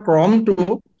অগ্ৰাধিকাৰ ক্ৰমটো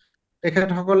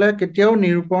তেখেতসকলে কেতিয়াও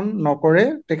নিৰূপণ নকৰে।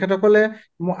 তেখেতসকলে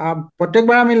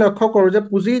প্ৰত্যেকবাৰ আমি লক্ষ্য কৰো যে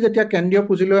পুঁজি যেতিয়া কেন্দ্ৰীয়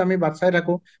পুঁজিলৈ আমি বাট চাই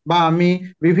থাকো, বা আমি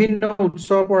বিভিন্ন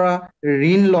উৎসৰ পৰা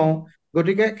ঋণ লওঁ,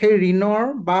 গতিকে সেই ঋণৰ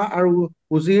আৰু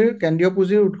কেন্দ্ৰীয়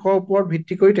পুঁজিৰ উৎসৰ ওপৰত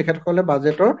ভিত্তি কৰি তেখেতসকলে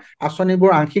বাজেটৰ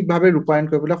আঁচনিবোৰ আংশিকভাৱে ৰূপায়ণ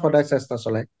কৰিবলৈ সদায় চেষ্টা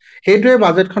চলায়। সেইটোৱে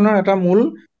বাজেটখনৰ এটা মূল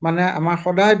আমাৰ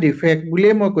সদায় ডিফেক্ট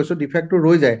বুলিয়ে মই কৈছো, ডিফেক্টটো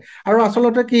ৰৈ যায়। আৰু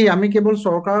আচলতে কি, আমি কেৱল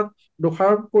চৰকাৰক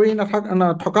দোষাৰোপ কৰি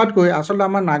থকাতকৈ আচলতে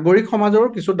আমাৰ নাগৰিক সমাজৰো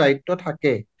কিছু দায়িত্ব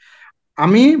থাকে।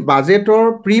 আমি বাজেটৰ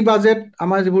প্ৰি বাজেট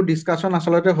আমাৰ যিবোৰ ডিছকাশ্যন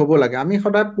আচলতে হ'ব লাগে, আমি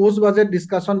সদায় পোষ্ট বাজেট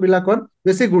ডিছকাশ্যন বিলাকত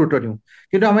বেছি গুৰুত্ব দিওঁ।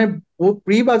 কিন্তু আমি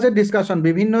প্ৰি বাজেট ডিছকাশ্যন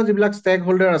বিভিন্ন যিবিলাক ষ্টেক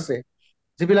হোল্ডাৰ আছে,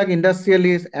 যিবিলাক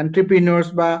ইণ্ডাষ্ট্ৰিয়েলিষ্ট, এণ্ট্ৰপ্ৰিনিয়ৰ্ছ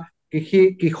বা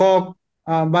কৃষক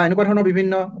বা এনেকুৱা ধৰণৰ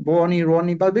বিভিন্ন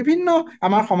ৰোৱনী বা বিভিন্ন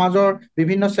আমাৰ সমাজৰ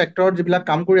বিভিন্ন ছেক্টৰত যিবিলাক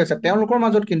কাম কৰি আছে, তেওঁলোকৰ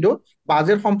মাজত কিন্তু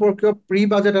বাজেট সম্পৰ্কীয় প্ৰি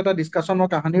বাজেট এটা ডিছকাশ্যনৰ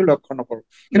কাহানিও লক্ষ্য নকৰো।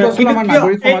 কিন্তু আচলতে আমাৰ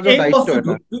নাগৰিক সমাজৰ দায়িত্ব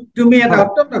এটা। তুমি এটা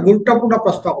অত্যন্ত গুৰুত্বপূৰ্ণ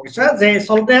প্ৰশ্ন কৰিছা, যে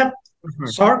আচলতে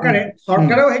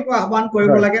চৰকাৰেও সেইটো আহ্বান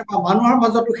কৰিব লাগে, বা মানুহৰ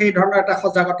মাজতো সেই ধৰণৰ এটা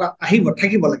সজাগতা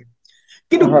থাকিব লাগে।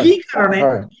 কিন্তু কি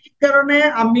কাৰণে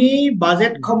আমি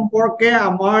বাজেট সম্পৰ্কে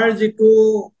আমাৰ যিটো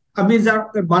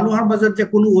মানুহৰ মাজত যে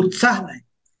কোনো উৎসাহ নাই,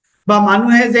 বা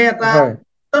মানুহে যে এটা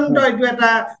অত্যন্ত এইটো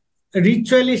এটা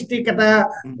ৰিচুৱেলিষ্টিক এটা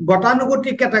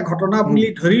গতানুগতিক এটা ঘটনা বুলি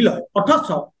ধৰি লয়, অথচ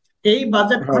এই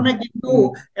বাজেটখনে কিন্তু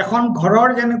এখন ঘৰৰ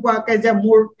যেনেকুৱাকে যে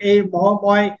মোৰ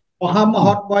মই অহা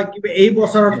মাহত মই এই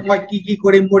বছৰত মই কি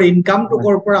কৰিম, মোৰ ইনকামটো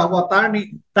ক'ৰ পৰা হ'ব,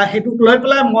 সেইটোক লৈ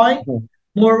পেলাই মই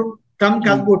মোৰ কাম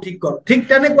কাজবোৰ ঠিক কৰোঁ। ঠিক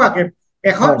তেনেকুৱাকে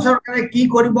এখন চৰকাৰে কি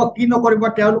কৰিব কি নকৰিব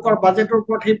তেওঁলোকৰ বাজেটৰ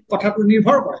ওপৰত সেই কথাটো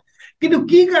নিৰ্ভৰ কৰে। কিন্তু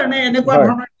কি কাৰণে এনেকুৱা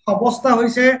ধৰণৰ অৱস্থা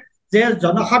হৈছে যে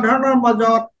জনসাধাৰণৰ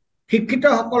মাজত,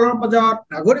 শিক্ষিতসকলৰ মাজত,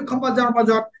 নাগৰিক সমাজৰ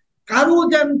মাজত কাৰো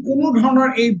যেন কোনো ধৰণৰ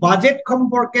এই বাজেট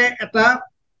সম্পৰ্কে এটা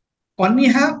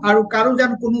অনীহা, আৰু কাৰো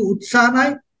যেন কোনো উৎসাহ নাই,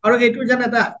 আৰু এইটো যেন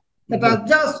এটা এটা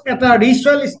জাস্ট এটা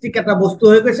ৰিচুৱেলিষ্টিক এটা বস্তু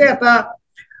হৈ গৈছে, এটা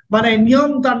মানে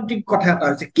নিয়মতান্ত্ৰিক কথা এটা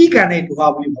হৈছে। কি কাৰণে এইটো হোৱা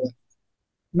বুলি ভাবে?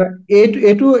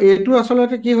 এইটো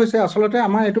আচলতে কি হৈছে, আচলতে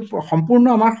আমাৰ এইটো সম্পূৰ্ণ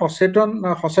আমাৰ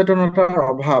সচেতনতাৰ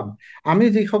অভাৱ। আমি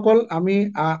যিসকল আমি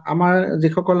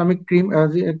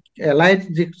এলাইড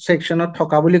যি ছেকশ্যনত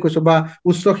থকা বুলি কৈছো, বা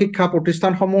উচ্চ শিক্ষা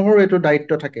প্ৰতিষ্ঠানসমূহৰ এইটো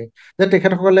দায়িত্ব থাকে যে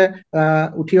তেখেতসকলে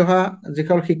উঠি অহা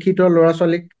যিসকল শিক্ষিত ল'ৰা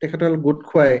ছোৱালীক তেখেতসকল গোট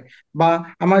খুৱাই, বা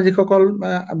আমাৰ যিসকল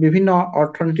বিভিন্ন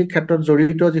অৰ্থনৈতিক ক্ষেত্ৰত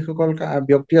জড়িত যিসকল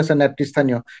ব্যক্তি আছে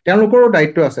নেতৃস্থানীয়, তেওঁলোকৰো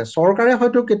দায়িত্ব আছে। চৰকাৰে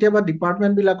হয়তো কেতিয়াবা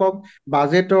ডিপাৰ্টমেণ্ট বিলাকক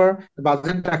বাজেট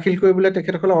দাখিল কৰিবলৈ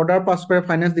তেখেতসকলে অৰ্ডাৰ পাছ কৰে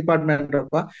ফাইনেন্স ডিপাৰ্টমেণ্টৰ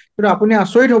পৰা, কিন্তু আপুনি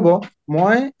আচৰিত হ'ব,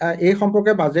 মই এই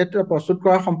সম্পৰ্কে বাজেট প্ৰস্তুত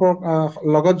কৰাৰ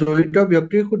লগত জড়িত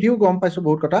ব্যক্তিৰ সুধিও গম পাইছো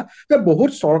বহুত কথা, যে বহুত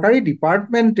চৰকাৰী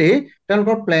ডিপাৰ্টমেণ্টেই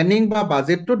তেওঁলোকৰ প্লেনিং বা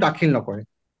বাজেটটো দাখিল নকৰে।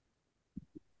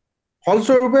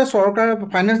 ফলস্বৰূপে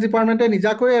ফাইনেন্স ডিপাৰ্টমেণ্টে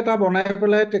নিজাকৈ এটা বনাই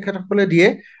পেলাই তেখেতসকলে দিয়ে,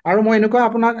 আৰু মই এনেকুৱা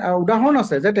আপোনাক উদাহৰণ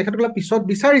আছে যে তেখেতসকলে পিছত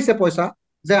বিচাৰিছে পইচা,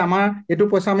 যে আমাৰ এইটো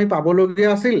পইচা আমি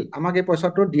পাবলগীয়া আছিল, আমাক এই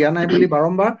পইচাটো দিয়া নাই বুলি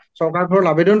বাৰম্বাৰ চৰকাৰ ঘৰত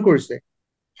আবেদন কৰিছে।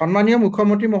 সন্মানীয়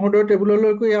মুখ্যমন্ত্ৰী মহোদয়ৰ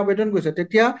টেবুললৈকো এই আবেদন কৰিছে।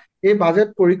 তেতিয়া এই বাজেট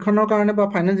পৰীক্ষণৰ কাৰণে বা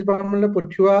ফাইনেন্স ডিপাৰ্টমেণ্টলৈ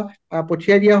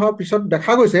পঠিয়াই দিয়া হোৱাৰ পিছত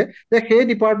দেখা গৈছে যে সেই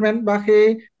ডিপাৰ্টমেণ্ট বা সেই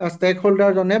ষ্টেক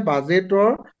হোল্ডাৰজনে বাজেটৰ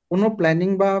কোনো প্লেনিং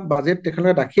বা বাজেট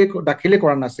তেখেতলোকে দাখিলে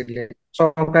কৰা নাছিলে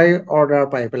চৰকাৰী অৰ্ডাৰ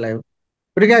পাই পেলাই।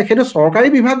 গতিকে সেইটো চৰকাৰী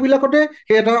বিভাগ বিলাকতে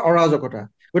সেই এটা অৰাজকতা।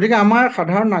 গতিকে আমাৰ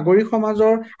সাধাৰণ নাগৰিক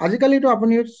সমাজৰ আজিকালিতো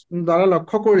আপুনি দ্বাৰা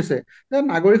লক্ষ্য কৰিছে যে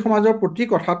নাগৰিক সমাজৰ প্ৰতি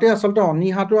কথাতে আচলতে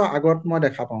অনীহাটো আগত মই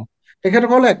দেখা পাওঁ।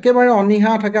 তেখেতসকলে একেবাৰে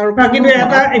অনীহা থাকে, আৰু কিন্তু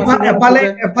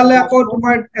এফালে আকৌ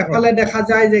তোমাৰ এফালে দেখা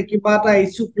যায় যে কিবা এটা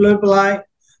ইছ্যুক লৈ পেলাই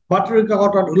বাতৰি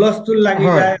কাকতত হুলস্থুল লাগি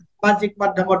যায়, সামাজিক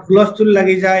মাধ্যমত হুলস্থুল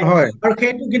লাগি যায়, আৰু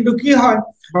সেইটো কিন্তু কি হয়,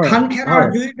 ধান খেৰৰ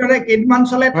জুইৰ দৰে কেইদিনমান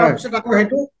চলে, তাৰপিছত আকৌ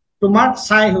সেইটো তোমাৰ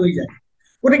ছাই হৈ যায়।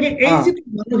 গতিকে এই যিটো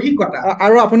মানসিকতা,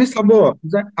 আৰু আপুনি চাব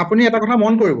যে আপুনি এটা কথা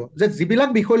মন কৰিব যে যিবিলাক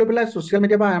বিষয় লৈ পেলাই ছচিয়েল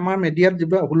মিডিয়া বা আমাৰ মিডিয়াত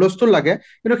যিবিলাক হুলস্থুল লাগে,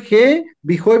 কিন্তু সেই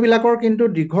বিষয়বিলাকৰ কিন্তু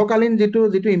দীৰ্ঘকালীন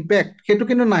যিটো ইম্পেক্ট সেইটো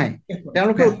কিন্তু নাই।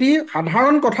 তেওঁলোকে অতি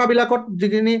সাধাৰণ কথাবিলাকত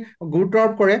যিখিনি গুৰুত্ব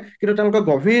আৰোপ কৰে, কিন্তু তেওঁলোকে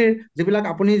গভীৰ যিবিলাক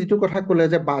আপুনি যিটো কথা ক'লে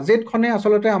যে বাজেটখনে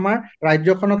আচলতে আমাৰ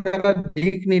ৰাজ্যখনক এটা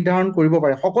দিশ নিৰ্ধাৰণ কৰিব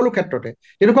পাৰে সকলো ক্ষেত্ৰতে,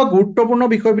 তেনেকুৱা গুৰুত্বপূৰ্ণ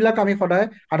বিষয়বিলাক আমি সদায়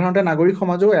সাধাৰণতে নাগৰিক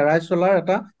সমাজেও এৰাই চলাৰ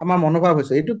এটা আমাৰ মনোভাৱ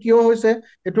হৈছে। এইটো কিয় হৈছে,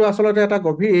 এইটো আচলতে এটা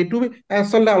গভীৰ, এইটো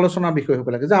আচলতে আলোচনাৰ বিষয় হ'ব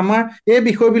লাগে যে আমাৰ এই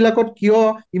বিষয়বিলাকত কিয়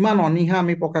ইমান অনীহা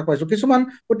আমি প্ৰকাশ পাইছো। কিছুমান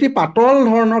অতি পাতল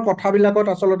ধৰণৰ কথাবিলাকত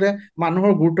আচলতে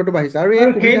মানুহৰ গুৰুত্বটো বাঢ়িছে, আৰু এই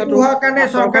সুবিধাটো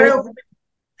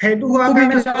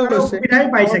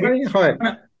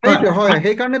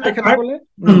সেইকাৰণে তেখেতসকলে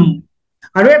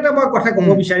আৰু এটা মই কথা ক'ব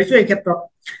বিচাৰিছো এই ক্ষেত্ৰত,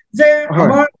 যে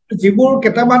আমাৰ যিবোৰ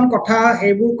কেইটামান কথা,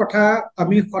 সেইবোৰ কথা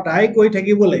আমি সদায় কৈ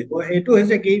থাকিব লাগিব। সেইটো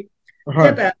হৈছে কি,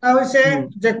 এটা হৈছে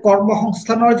যে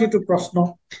কৰ্মসংস্থানৰ যিটো প্ৰশ্ন,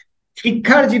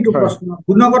 শিক্ষাৰ যিটো প্ৰশ্ন,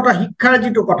 গুণগত শিক্ষাৰ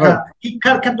যিটো কথা,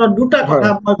 শিক্ষাৰ ক্ষেত্ৰত দুটা কথা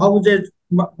মই ভাবো যে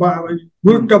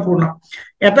গুৰুত্বপূৰ্ণ।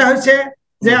 এটা হৈছে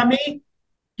যে আমি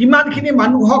কিমানখিনি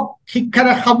মানুহক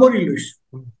শিক্ষাৰে সামৰি লৈছো,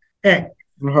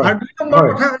 আৰু ২ নম্বৰ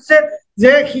কথা হৈছে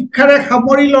যে শিক্ষাৰে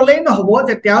সামৰি ললেই নহব,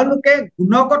 যে তেওঁলোকে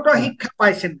গুণগত শিক্ষা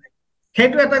পাইছে নাই,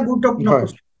 সেইটো এটা গুৰুত্বপূৰ্ণ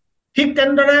প্ৰশ্ন। ঠিক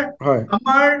তেনেদৰে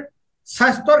আমাৰ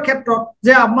স্বাস্থ্যৰ ক্ষেত্ৰত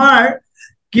যে আমাৰ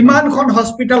কিমানখন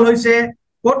হস্পিটেল হৈছে,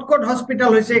 ক'ত ক'ত হস্পিটেল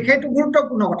হৈছে, সেইটো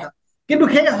গুৰুত্বপূৰ্ণ কথা। কিন্তু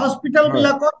সেই হস্পিটেল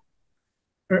বিলাকত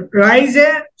ৰাইজে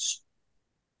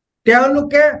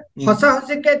তেওঁলোকে সঁচা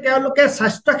সঁচিকে তেওঁলোকে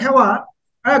স্বাস্থ্য সেৱা,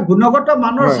 গুণগত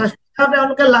মানৰ স্বাস্থ্য সেৱা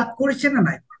তেওঁলোকে লাভ কৰিছে নে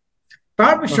নাই।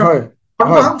 তাৰপিছত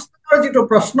কৰ্মসংস্থাপনৰ যিটো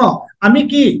প্ৰশ্ন, আমি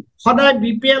কি সদায়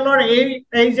BPL-ৰ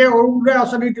এই যে অৰুণোদয়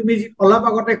আঁচনি তুমি অলপ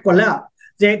আগতে ক'লা,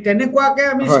 যে তেনেকুৱাকে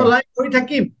আমি চলাই কৰি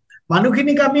থাকিম,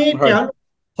 মানুহখিনিক আমি তেওঁলোক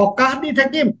সকাহ দি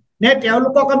থাকিম, নে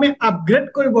তেওঁলোকক আমি আপগ্ৰেড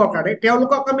কৰিবৰ কাৰণে,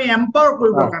 তেওঁলোকক আমি এম্পাৱাৰ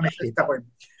কৰিবৰ কাৰণে চেষ্টা কৰিম।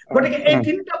 গতিকে এই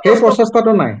তিনিটা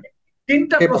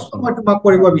প্ৰশ্ন মই তোমাক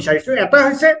কৰিব বিচাৰিছো। এটা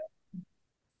হৈছে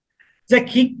যে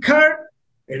শিক্ষাৰ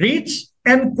ৰিচ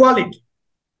এণ্ড কোৱালিটি,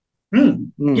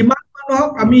 কিমান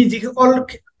মানুহক আমি যিসকল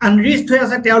আনৰিচড হৈ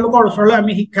আছে তেওঁলোকৰ ওচৰলৈ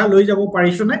আমি শিক্ষা লৈ যাব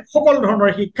পাৰিছো নে, সকলো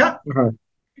ধৰণৰ শিক্ষা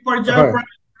পৰ্যায়ৰ পৰা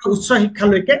উচ্চ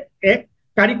শিক্ষালৈকে, এক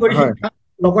কাৰিকৰী শিক্ষা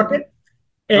লগতে।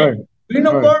 ২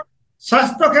 নম্বৰ,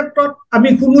 স্বাস্থ্য ক্ষেত্ৰত আমি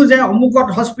শুনো যে অমুকত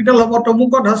হস্পিটেল হ'ব,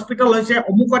 তমুকত হস্পিটেল হৈছে,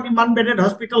 অমুকত ইমান বেডেড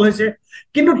হস্পিটেল হৈছে,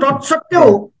 কিন্তু তৎসত্বেও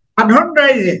সাধাৰণ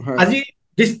ৰাইজে আজি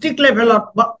ডিষ্ট্ৰিক্ট লেভেলত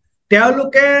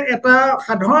তেওঁলোকে এটা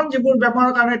সাধাৰণ যিবোৰ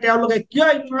বেমাৰৰ কাৰণে তেওঁলোকে কিয়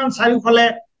ইমান চাৰিওফালে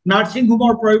নাৰ্ছিং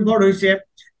হোমৰ প্ৰয়োভৰ হৈছে,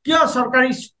 কিয়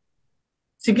চৰকাৰী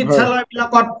চিকিৎসালয়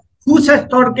বিলাকত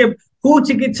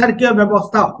সুচিকিৎসাৰ কিয়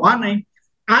ব্যৱস্থা হোৱা নাই।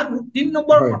 আৰু ৩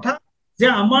 নম্বৰ কথা, যে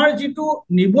আমাৰ যিটো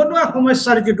নিবনুৱা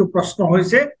সমস্যাৰ যিটো প্ৰশ্ন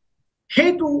হৈছে,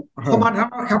 সেইটো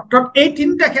সমাধানৰ ক্ষেত্ৰত এই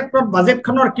 ৩টা ক্ষেত্ৰত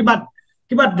বাজেটখনৰ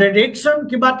কিবা ডিৰেকশ্যন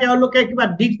কিবা তেওঁলোকে কিবা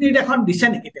দিক নিৰ্দেশন দিছে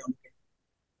নেকি তেওঁলোকে?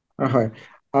 হয়,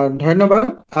 ধন্যবাদ।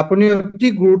 আপুনি অতি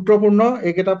গুৰুত্বপূৰ্ণ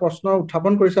এইকেইটা প্ৰশ্ন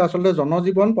উত্থাপন কৰিছে। আচলতে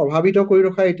জনজীৱন প্ৰভাৱিত কৰি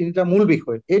ৰখা এই তিনিটা মূল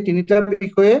বিষয়, এই তিনিটা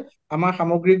বিষয়ে আমাৰ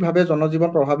সামগ্ৰিকভাৱে জনজীৱন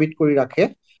প্ৰভাৱিত কৰি ৰাখে।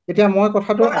 এতিয়া মই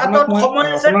কথাটো আপোনাক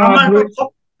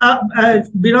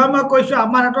বিনয়, মই কৈছো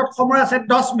আমাৰ হাতত সময় আছে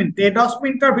 10 মিনিট। এই 10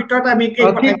 মিনিটৰ ভিতৰত আমি এই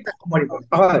কথাকেইটা সামৰিব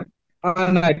লাগিব। হয়,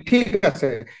 নাই ঠিক আছে।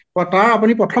 তাৰ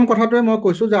আপুনি প্ৰথম কথাটোৱে মই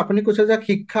কৈছো যে আপুনি কৈছে যে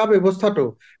শিক্ষা ব্যৱস্থাটো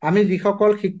আমি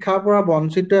যিসকল শিক্ষাৰ পৰা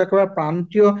বঞ্চিত একেবাৰে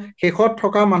প্ৰান্তীয় শেষত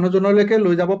থকা মানুহজনলৈকে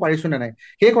লৈ যাব পাৰিছো নে নাই,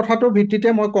 সেই কথাটোৰ ভিত্তিতে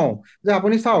মই কওঁ যে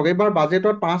আপুনি চাওক, এইবাৰ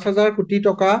বাজেটত 5,000 কোটি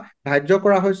টকা ধাৰ্য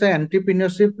কৰা হৈছে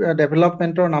এণ্ট্ৰপ্ৰিনিয়ৰশ্বিপ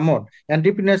ডেভেলপমেণ্টৰ নামত,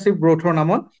 এণ্ট্ৰপ্ৰিনিয়ৰশ্বিপ গ্ৰথৰ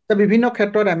নামত, বিভিন্ন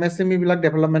ক্ষেত্ৰত MSME বিলাক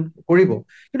ডেভেলপমেণ্ট কৰিব।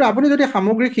 কিন্তু আপুনি যদি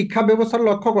সামগ্ৰিক শিক্ষা ব্যৱস্থাত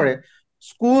লক্ষ্য কৰে,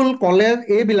 স্কুল কলেজ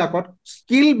এইবিলাকত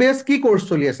স্কিল বেছ কি কোৰ্চ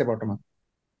চলি আছে বৰ্তমান?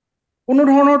 কোনো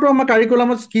ধৰণৰতো আমাৰ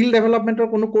কাৰিকুলামত স্কিল ডেভেলপমেণ্টৰ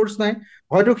কোনো কোৰ্চ নাই।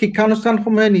 হয়তো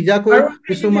শিক্ষানুষ্ঠানসমূহে নিজাকৈ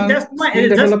কিছুমান স্কিল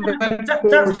ডেভেলপমেণ্ট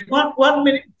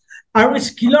আৰু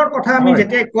স্কিলৰ কথা আমি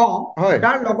যেতিয়া কওঁ,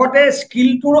 তাৰ লগতে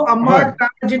স্কিলটোৰ আমাৰ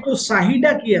তাৰ যিটো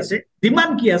চাহিদা কি আছে,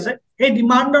 ডিমাণ্ড কি আছে, সেই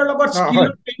ডিমাণ্ডৰ লগত স্কিলৰ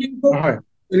ট্ৰেইনিংটো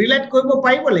ৰিলেট কৰিব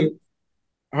পাৰিব লাগিব,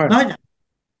 নহয় জানো?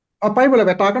 পাৰিব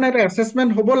লাগিব। তাৰ কাৰণে এটা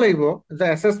এছেছমেণ্ট হ'ব লাগিব, যে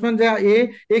এছেছমেণ্ট যে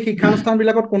এই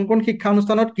শিক্ষানুষ্ঠানবিলাকত কোন কোন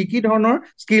শিক্ষানুষ্ঠানত কি ধৰণৰ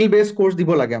স্কিল বেছ কোৰ্চ দিব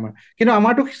লাগে আমাৰ। কিন্তু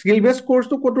আমাৰতো স্কিল বেছ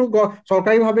কোৰ্চটো ক'তো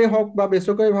চৰকাৰীভাৱে হওক বা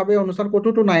বেচৰকাৰীভাৱে অনুষ্ঠান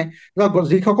ক'তোতো নাই।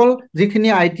 যিখিনি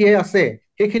ITI আছে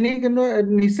সেইখিনি কিন্তু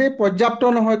নিচেই পৰ্যাপ্ত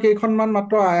নহয়। কেইখনমান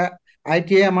মাত্ৰ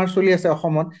ITI আমাৰ চলি আছে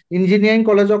অসমত। ইঞ্জিনিয়াৰিং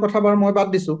কলেজৰ কথা বাৰু মই বাদ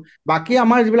দিছো, বাকী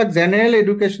আমাৰ যিবিলাক জেনেৰেল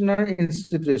এডুকেশ্যনেল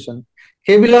ইনষ্টিটিউশ্যন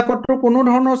সেইবিলাকতো কোনো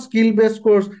ধৰণৰ স্কিল বেছ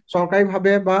কোৰ্চ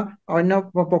চৰকাৰীভাৱে বা অন্য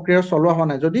প্ৰক্ৰিয়া চলোৱা হোৱা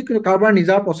নাই। যদি কাৰোবাৰ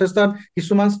নিজৰ প্ৰচেষ্টাত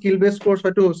কিছুমান স্কিল বেছ কোৰ্চ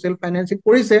হয়তো চেল্ফ ফাইনেন্সিং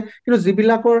কৰিছে, কিন্তু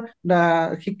যিবিলাকৰ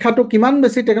শিক্ষাটো কিমান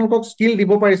বেছি তেওঁলোকক স্কিল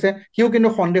দিব পাৰিছে সিও কিন্তু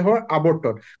সন্দেহৰ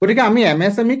আৱৰ্তত। গতিকে আমি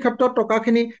MSME ক্ষেত্ৰত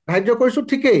টকাখিনি ধাৰ্য কৰিছো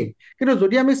ঠিকেই, কিন্তু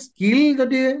যদি আমি স্কিল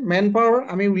যদি মেন পাৱাৰ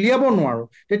আমি উলিয়াব নোৱাৰো,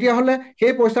 তেতিয়াহ'লে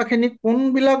সেই পইচাখিনি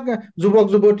কোনবিলাক যুৱক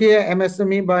যুৱতীয়ে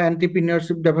MSME বা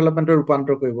এণ্ট্ৰপ্ৰিনিয়ৰশ্বিপ ডেভেলপমেণ্টৰ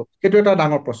ৰূপান্তৰ কৰিব, সেইটো এটা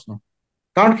ডাঙৰ প্ৰশ্ন।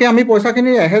 কাৰণ সেই আমি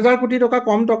পইচাখিনি 1,000 কোটি টকা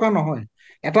কম টকা নহয়।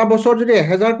 এটা বছৰ যদি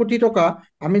 1,000 কোটি টকা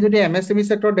আমি যদি MSME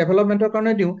চেক্টৰ ডেভেলপমেণ্টৰ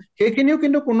কাৰণে দিওঁ, সেইখিনিও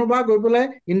কিন্তু কোনোবা গৈ পেলাই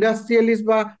ইণ্ডাষ্ট্ৰিয়েলিষ্ট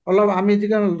বা অলপ আমি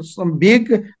যিখন বিগ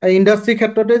ইণ্ডাষ্ট্ৰিৰ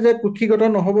ক্ষেত্ৰতে যে কুক্ষিগত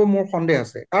নহ'ব মোৰ সন্দেহ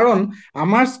আছে। কাৰণ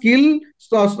আমাৰ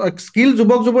স্কিল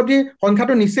যুৱক যুৱতীৰ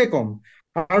সংখ্যাটো নিচেই কম,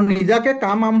 আৰু নিজাকে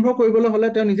কাম আৰম্ভ কৰিবলৈ হ'লে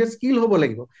তেওঁ নিজে স্কিল হ'ব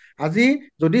লাগিব। আজি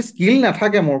যদি স্কিল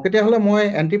নাথাকে মোৰ, তেতিয়াহ'লে মই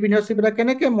এণ্ট্ৰপ্ৰিনিয়ৰশ্বিপ এটা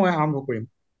কেনেকৈ মই আৰম্ভ কৰিম?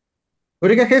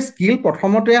 গতিকে সেই স্কিল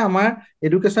প্ৰথমতে আমাৰ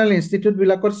এডুকেশ্যনেল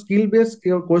ইনষ্টিটিউটবিলাকত স্কিল বেছ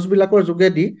কোৰ্চবিলাকৰ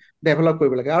যোগেদি ডেভেলপ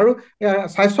কৰিব লাগে। আৰু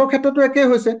স্বাস্থ্যৰ ক্ষেত্ৰতো একেই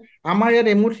হৈছে। আমাৰ ইয়াত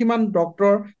এমুঠ সিমান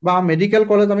ডক্তৰ বা মেডিকেল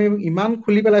কলেজ আমি ইমান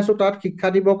খুলি পেলাইছো, তাত শিক্ষা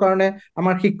দিবৰ কাৰণে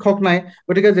আমাৰ শিক্ষক নাই।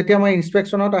 গতিকে যেতিয়া আমাৰ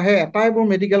ইনস্পেকশ্যনত আহে, এটাইবোৰ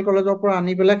মেডিকেল কলেজৰ পৰা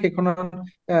আনি পেলাই সেইখনত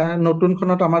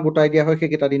নতুনখনত আমাৰ গোটাই দিয়া হয়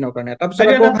সেইকেইটা দিনৰ কাৰণে। তাৰপিছত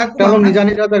আকৌ তেওঁলোক নিজা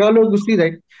নিজা জেগালৈ গুচি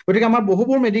যায়। গতিকে আমাৰ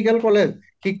বহুবোৰ মেডিকেল কলেজ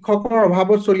শিক্ষকৰ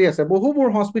অভাৱত চলি আছে, বহুবোৰ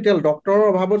হস্পিটেল ডক্তৰৰ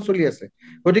অভাৱত চলি আছে।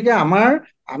 গতিকে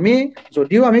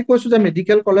যদিও আমি কৈছো যে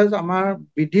মেডিকেল কলেজ আমাৰ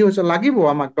বৃদ্ধি হৈছে, লাগিব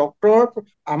আমাক ডক্তৰ,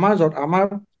 আমাৰ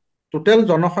টোটেল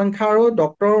জনসংখ্যা আৰু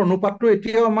ডক্তৰৰ অনুপাতটো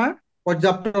এতিয়াও আমাৰ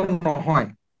পৰ্যাপ্ত নহয়।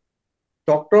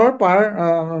 ডক্তৰ পাৰ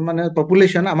মানে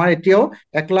পপুলেশ্যন আমাৰ এতিয়াও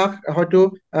 1 লাখ হয়তো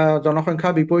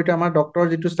জনসংখ্যাৰ বিপৰীতে আমাৰ ডক্তৰ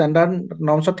যিটো ষ্টেণ্ডাৰ্ড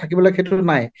নৰ্মছত থাকিব লাগে সেইটো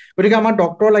নাই। গতিকে আমাৰ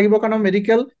ডক্তৰ লাগিব কাৰণে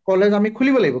মেডিকেল কলেজ আমি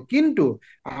খুলিব লাগিব। কিন্তু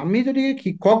আমি যদি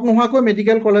শিক্ষক নোহোৱাকৈ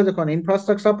মেডিকেল কলেজ এখন,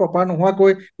 ইনফ্ৰাষ্ট্ৰাকচাৰ প্ৰপাৰ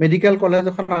নোহোৱাকৈ মেডিকেল কলেজ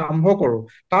এখন আৰম্ভ কৰো,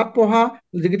 তাত পঢ়া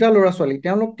যিকেইটা ল'ৰা ছোৱালী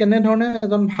তেওঁলোক কেনেধৰণে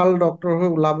এজন ভাল ডক্তৰ হৈ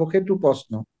ওলাব, সেইটো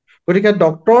প্ৰশ্ন। গতিকে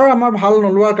ডক্তৰ আমাৰ ভাল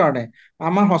নোলোৱাৰ কাৰণে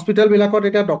আমাৰ হস্পিটেলবিলাকত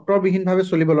এতিয়া ডক্তৰবিহীনভাৱে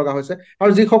চলিব লগা হৈছে।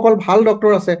 আৰু যিসকল ভাল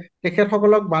ডক্তৰ আছে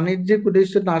তেখেতসকলক বাণিজ্যিক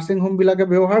উদ্দেশ্যত নাৰ্ছিং হোমবিলাকে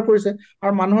ব্যৱহাৰ কৰিছে।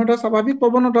 আৰু মানুহৰ এটা স্বাভাৱিক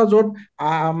প্ৰৱণতা, য'ত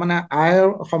মানে আয়ৰ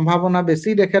সম্ভাৱনা বেছি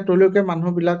দেখে তেওঁলোকে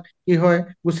মানুহবিলাক কি হয়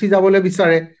গুচি যাবলৈ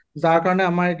বিচাৰে। যাৰ কাৰণে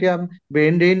আমাৰ এতিয়া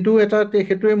ব্ৰেইন ড্ৰেইনটো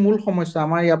সেইটোৱে মূল সমস্যা।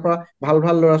 আমাৰ ইয়াৰ পৰা ভাল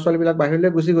ভাল ল'ৰা ছোৱালীবিলাক বাহিৰলৈ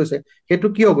গুচি গৈছে। সেইটো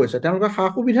কিয় গৈছে? তেওঁলোকৰ সা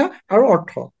সুবিধা আৰু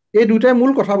অৰ্থ, এই দুটাই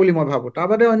মূল কথা বুলি মই ভাবো। তাৰ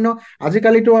বাদে অন্য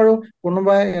আজিকালিতো আৰু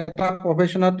কোনোবাই এটা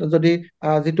প্ৰফেশ্যনত যদি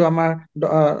যিটো আমাৰ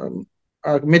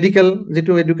মেডিকেল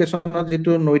যিটো এডুকেশ্যনত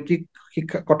যিটো নৈতিক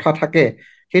শিক্ষা কথা থাকে,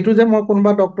 সেইটো যে মই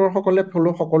কোনোবা ডক্তৰ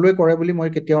সকলোৱে কৰে বুলি মই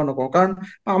কেতিয়াও নকওঁ। কাৰণ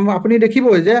আপুনি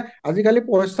দেখিবই যে আজিকালি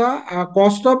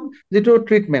কষ্ট অফ যিটো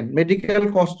ট্ৰিটমেণ্ট, মেডিকেল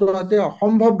কষ্ট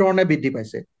অসম্ভৱ ধৰণে বৃদ্ধি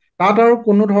পাইছে। তাত আৰু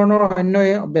কোনো ধৰণৰ অন্য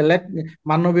বেলেগ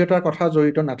মানৱীয়তাৰ কথা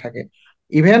জড়িত নাথাকে।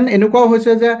 ইভেন এনেকুৱাও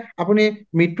হৈছে যে আপুনি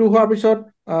মৃত্যু হোৱাৰ পিছত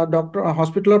ডক্টৰ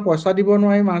হস্পিটেলৰ পইচা দিব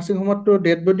নোৱাৰি, নাৰ্ছিং হোমততো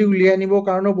ডেড বডি উলিয়াই আনিবৰ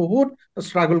কাৰণেও বহুত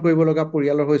ষ্ট্ৰাগল কৰিব লগা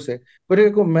পৰিয়ালৰ হৈছে। গতিকে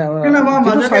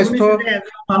যিটো স্বাস্থ্য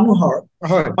মানুহৰ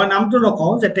মই নামটো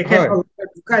নকওঁ যে তেখেত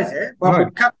ঢুকাইছে বা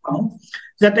বিখ্যাত মানুহ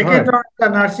যে তেখেতৰ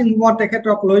নাৰ্ছিং হোমত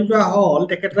তেখেতক লৈ যোৱা হ'ল,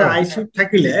 তেখেতে ICUত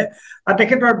থাকিলে আৰু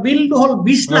তেখেতৰ বিলটো হ'ল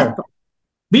 20 লাখ টকা।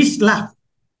 20 লাখ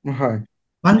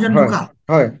মানুহজন ঢুকাল।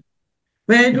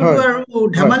 এইটোতো আৰু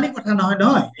ধেমালি কথা নহয়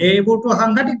নহয়, এইবোৰতো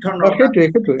সাংঘাতিক ধৰণৰ কথা।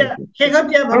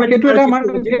 শেহতীয়াভাৱে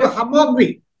যিটো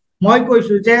সামগ্ৰিক মই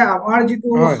কৈছো যে আমাৰ যিটো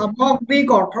সামগ্ৰিক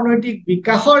অৰ্থনৈতিক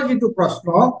বিকাশৰ যিটো প্ৰশ্ন,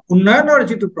 উন্নয়নৰ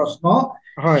যিটো প্ৰশ্ন,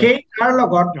 সেই তাৰ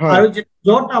লগত আৰু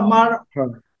য'ত আমাৰ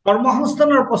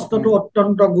কৰ্মসংস্থানৰ প্ৰশ্নটো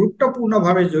অত্যন্ত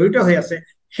গুৰুত্বপূৰ্ণভাৱে জড়িত হৈ আছে,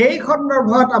 সেই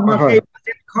সন্দৰ্ভত আমাক এই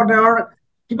বাজেটখনৰ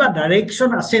কিবা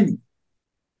ডাইৰেকশ্যন আছে নেকি?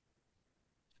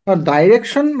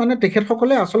 ডাইৰেকশ্যন মানে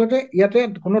তেখেতসকলে আচলতে ইয়াতে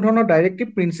কোনো ধৰণৰ ডাইৰেক্টিভ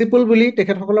প্ৰিন্সিপল বুলি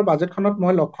তেখেতসকলৰ বাজেটখনত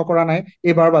মই লক্ষ্য কৰা নাই।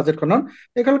 এইবাৰ বাজেটখনত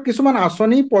তেখেতসকলে কিছুমান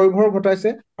আঁচনি পয়োভৰ ঘটাইছে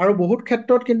আৰু বহুত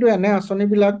ক্ষেত্ৰত কিন্তু এনে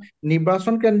আঁচনিবিলাক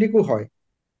নিৰ্বাচন কেন্দ্ৰিকো হয়।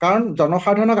 কাৰণ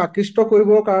জনসাধাৰণক আকৃষ্ট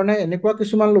কৰিবৰ কাৰণে এনেকুৱা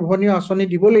কিছুমান লোভনীয় আঁচনি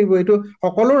দিব লাগিব, এইটো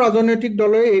সকলো ৰাজনৈতিক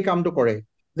দলে এই কামটো কৰে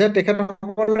যে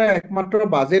তেখেতসকলে একমাত্ৰ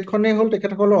বাজেটখনেই হ'ল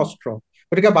তেখেতসকলৰ অস্ত্ৰ।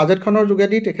 গতিকে বাজেটখনৰ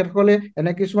যোগেদি তেখেতসকলে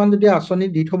এনে কিছুমান যদি আঁচনি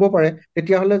দি থব পাৰে,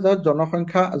 তেতিয়াহ'লে য'ত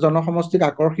জনসমষ্টিক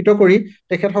আকৰ্ষিত কৰি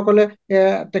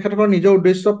তেখেতসকলৰ নিজৰ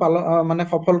উদ্দেশ্য মানে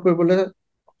সফল কৰিবলৈ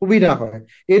সুবিধা হয়।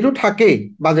 এইটো থাকেই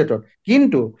বাজেটত,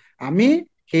 কিন্তু আমি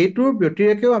সেইটোৰ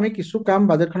ব্যতিৰেকেও আমি কিছু কাম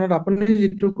বাজেটখনত আপুনি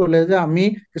যিটো ক'লে যে আমি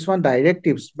কিছুমান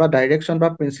ডাইৰেক্টিভছ বা ডাইৰেকশ্যন বা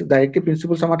ডাইৰেক্টিভ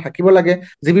প্ৰিন্সিপলছ আমাৰ থাকিব লাগে,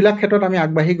 যিবিলাক ক্ষেত্ৰত আমি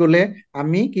আগবাঢ়ি গ'লে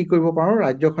আমি কি কৰিব পাৰোঁ,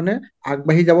 ৰাজ্যখনে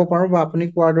আগবাঢ়ি যাব পাৰোঁ বা আপুনি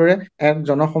কোৱাৰ দৰে এক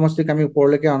জনসমষ্টিক আমি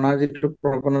ওপৰলৈকে অনাৰ যিটো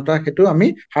প্ৰৱণতা, সেইটো আমি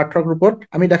সাৰ্থক ৰূপত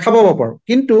আমি দেখা পাব পাৰোঁ।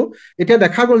 কিন্তু এতিয়া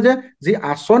দেখা গ'ল যে যি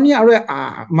আঁচনি আৰু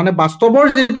মানে বাস্তৱৰ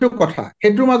যিটো কথা,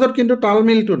 সেইটোৰ মাজত কিন্তু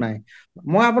তালমিলটো নাই।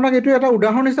 মই আপোনাক এইটো এটা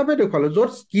উদাহৰণ হিচাপে দেখুৱালো, য'ত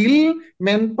স্কিল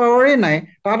মেন পাৱাৰে নাই,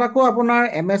 তাত আকৌ আপোনাৰ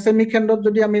MSME কেন্দ্ৰত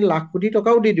যদি আমি লাখ কোটি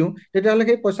টকাও দি দিওঁ, তেতিয়াহ'লে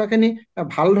সেই পইচাখিনি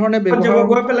ভাল ধৰণে ব্যৱহাৰ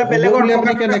হ'ব বুলি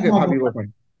আপুনি কেনেকে ভাবিব পাৰে?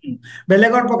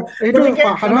 এইটো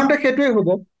সাধাৰণতে সেইটোৱে হ'ব।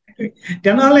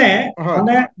 তেনেহ'লে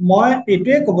মানে মই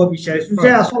এইটোৱে ক'ব বিচাৰিছো যে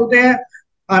আচলতে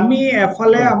আমি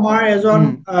এফালে আমাৰ এজন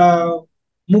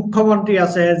মুখ্যমন্ত্ৰী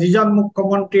আছে, যিজন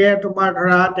মুখ্যমন্ত্ৰীয়ে তোমাৰ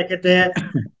ধৰা তেখেতে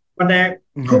মানে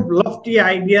খুব লফটি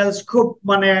আইডিয়ালছ, খুব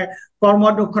মানে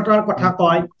কৰ্মদক্ষতাৰ কথা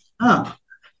কয়,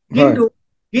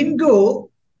 কিন্তু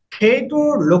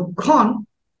সেইটোৰ লক্ষণ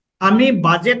আমি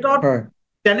বাজেটত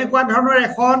তেনেকুৱা ধৰণৰ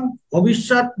এখন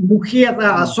ভৱিষ্যতমুখী এটা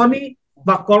আঁচনি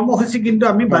বা কৰ্মসূচী কিন্তু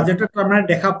আমি বাজেটত তাৰমানে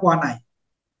দেখা পোৱা নাই।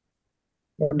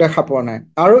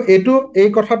 আৰু এই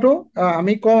কথাটো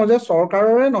আমি কওঁ যে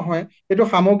চৰকাৰৰে নহয়, এইটো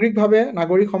সামগ্ৰিকভাৱে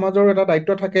নাগৰিক সমাজৰ এটা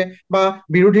দায়িত্ব থাকে বা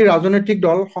বিৰোধী ৰাজনৈতিক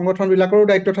দল সংগঠন বিলাকৰো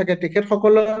দায়িত্ব থাকে।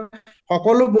 তেখেতসকলে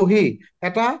সকলো বহি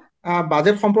এটা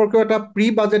বাজেট সম্পৰ্কীয় এটা প্ৰি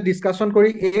বাজেট ডিছকাশ্যন কৰি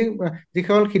এই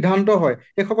যিসকল সিদ্ধান্ত হয়,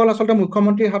 সেইসকল আচলতে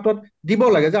মুখ্যমন্ত্ৰীৰ হাতত দিব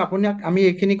লাগে যে আমি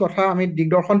এইখিনি কথা আমি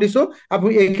দিগদৰ্শন দিছো,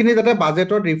 আপুনি এইখিনি যাতে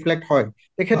বাজেটত ৰিফ্লেক্ট হয়।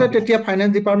 তেখেতে তেতিয়া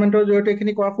ফাইনেন্স ডিপাৰ্টমেণ্টৰ জৰিয়তে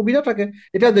এইখিনি কৰাৰ সুবিধা থাকে।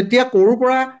 এতিয়া যেতিয়া কৰোৰ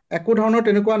পৰা একো ধৰণৰ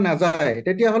তেনেকুৱা নাযায়,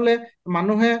 তেতিয়াহ'লে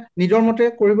মানুহে নিজৰ মতে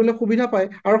কৰিবলৈ সুবিধা পায়,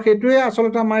 আৰু সেইটোৱে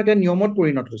আচলতে আমাৰ এতিয়া নিয়মত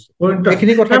পৰিণত হৈছে।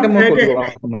 এইখিনি কথাকে মই ক'লো।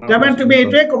 তুমি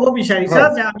এইটোৱে ক'ব বিচাৰিছা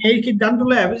যে আমি এই সিদ্ধান্ত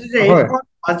লৈ ভাবিছো যে এইখন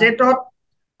বাজেটত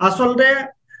আচলতে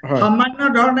সামান্য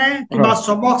ধৰণে কিবা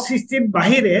চমক সৃষ্টিৰ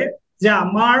বাহিৰে যে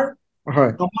আমাৰ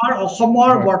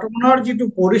অসমৰ বৰ্তমানৰ যিটো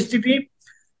পৰিস্থিতি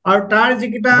আৰু তাৰ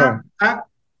যিকেইটা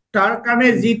তাৰ কাৰণে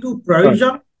যিটো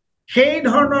প্ৰয়োজন, সেই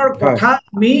ধৰণৰ কথা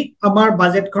আমি আমাৰ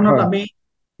বাজেটখনত আমি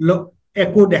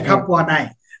একো দেখা পোৱা নাই।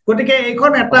 গতিকে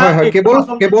এইখন এটা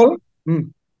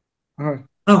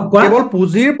কেৱল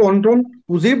পুঁজিৰ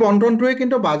বণ্টনটোৱে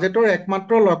কিন্তু বাজেটৰ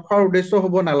একমাত্ৰ লক্ষ্য আৰু উদ্দেশ্য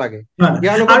হ'ব নালাগে।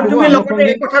 আৰু তুমি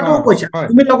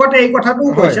লগতে এই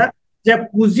কথাটোও কৈছা যে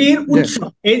পুঁজিৰ উৎস,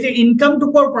 এই যে ইনকামটো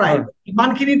ক'ৰ পৰা আহিব,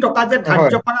 ইমানখিনি টকা যে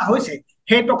ধাৰ্য কৰা হৈছে,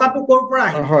 সেই টকাটো ক'ৰ পৰা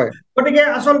আহিব। গতিকে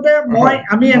আচলতে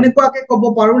আমি এনেকুৱাকে ক'ব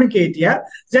পাৰো নেকি এতিয়া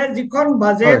যে যিখন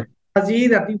বাজেট আজি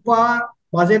ৰাতিপুৱা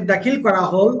বাজেট দাখিল কৰা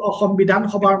হ'ল অসম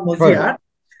বিধানসভাৰ মজিয়াত,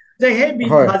 যে সেই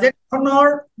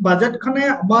বাজেটখনে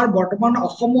আমাৰ বৰ্তমান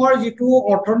অসমৰ যিটো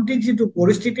অৰ্থনৈতিক যিটো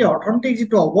পৰিস্থিতি, অৰ্থনৈতিক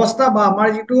যিটো অৱস্থা বা আমাৰ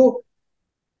যিটো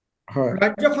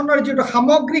ৰাজ্যখনৰ যিটো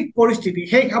সামগ্ৰিক পৰিস্থিতি,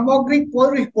 সেই সামগ্ৰিক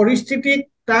পৰিস্থিতিক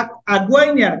তাক আগুৱাই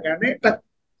নিয়াৰ কাৰণে,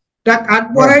 তাক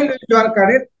আগবঢ়াই লৈ যোৱাৰ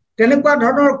কাৰণে তেনেকুৱা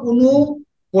ধৰণৰ কোনো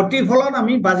প্ৰতিফলন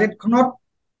আমি বাজেটখনত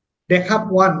দেখা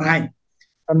পোৱা নাই।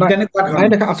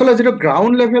 আচলতে যিটো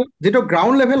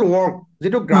গ্ৰাউণ্ড লেভেল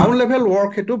ৱৰ্ক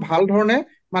সেইটো ভাল ধৰণে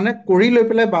মানে কৰি লৈ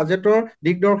পেলাই বাজেটৰ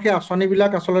দিগদৰ্শী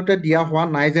আঁচনিবিলাক আচলতে দিয়া হোৱা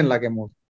নাই যেন লাগে মোৰ।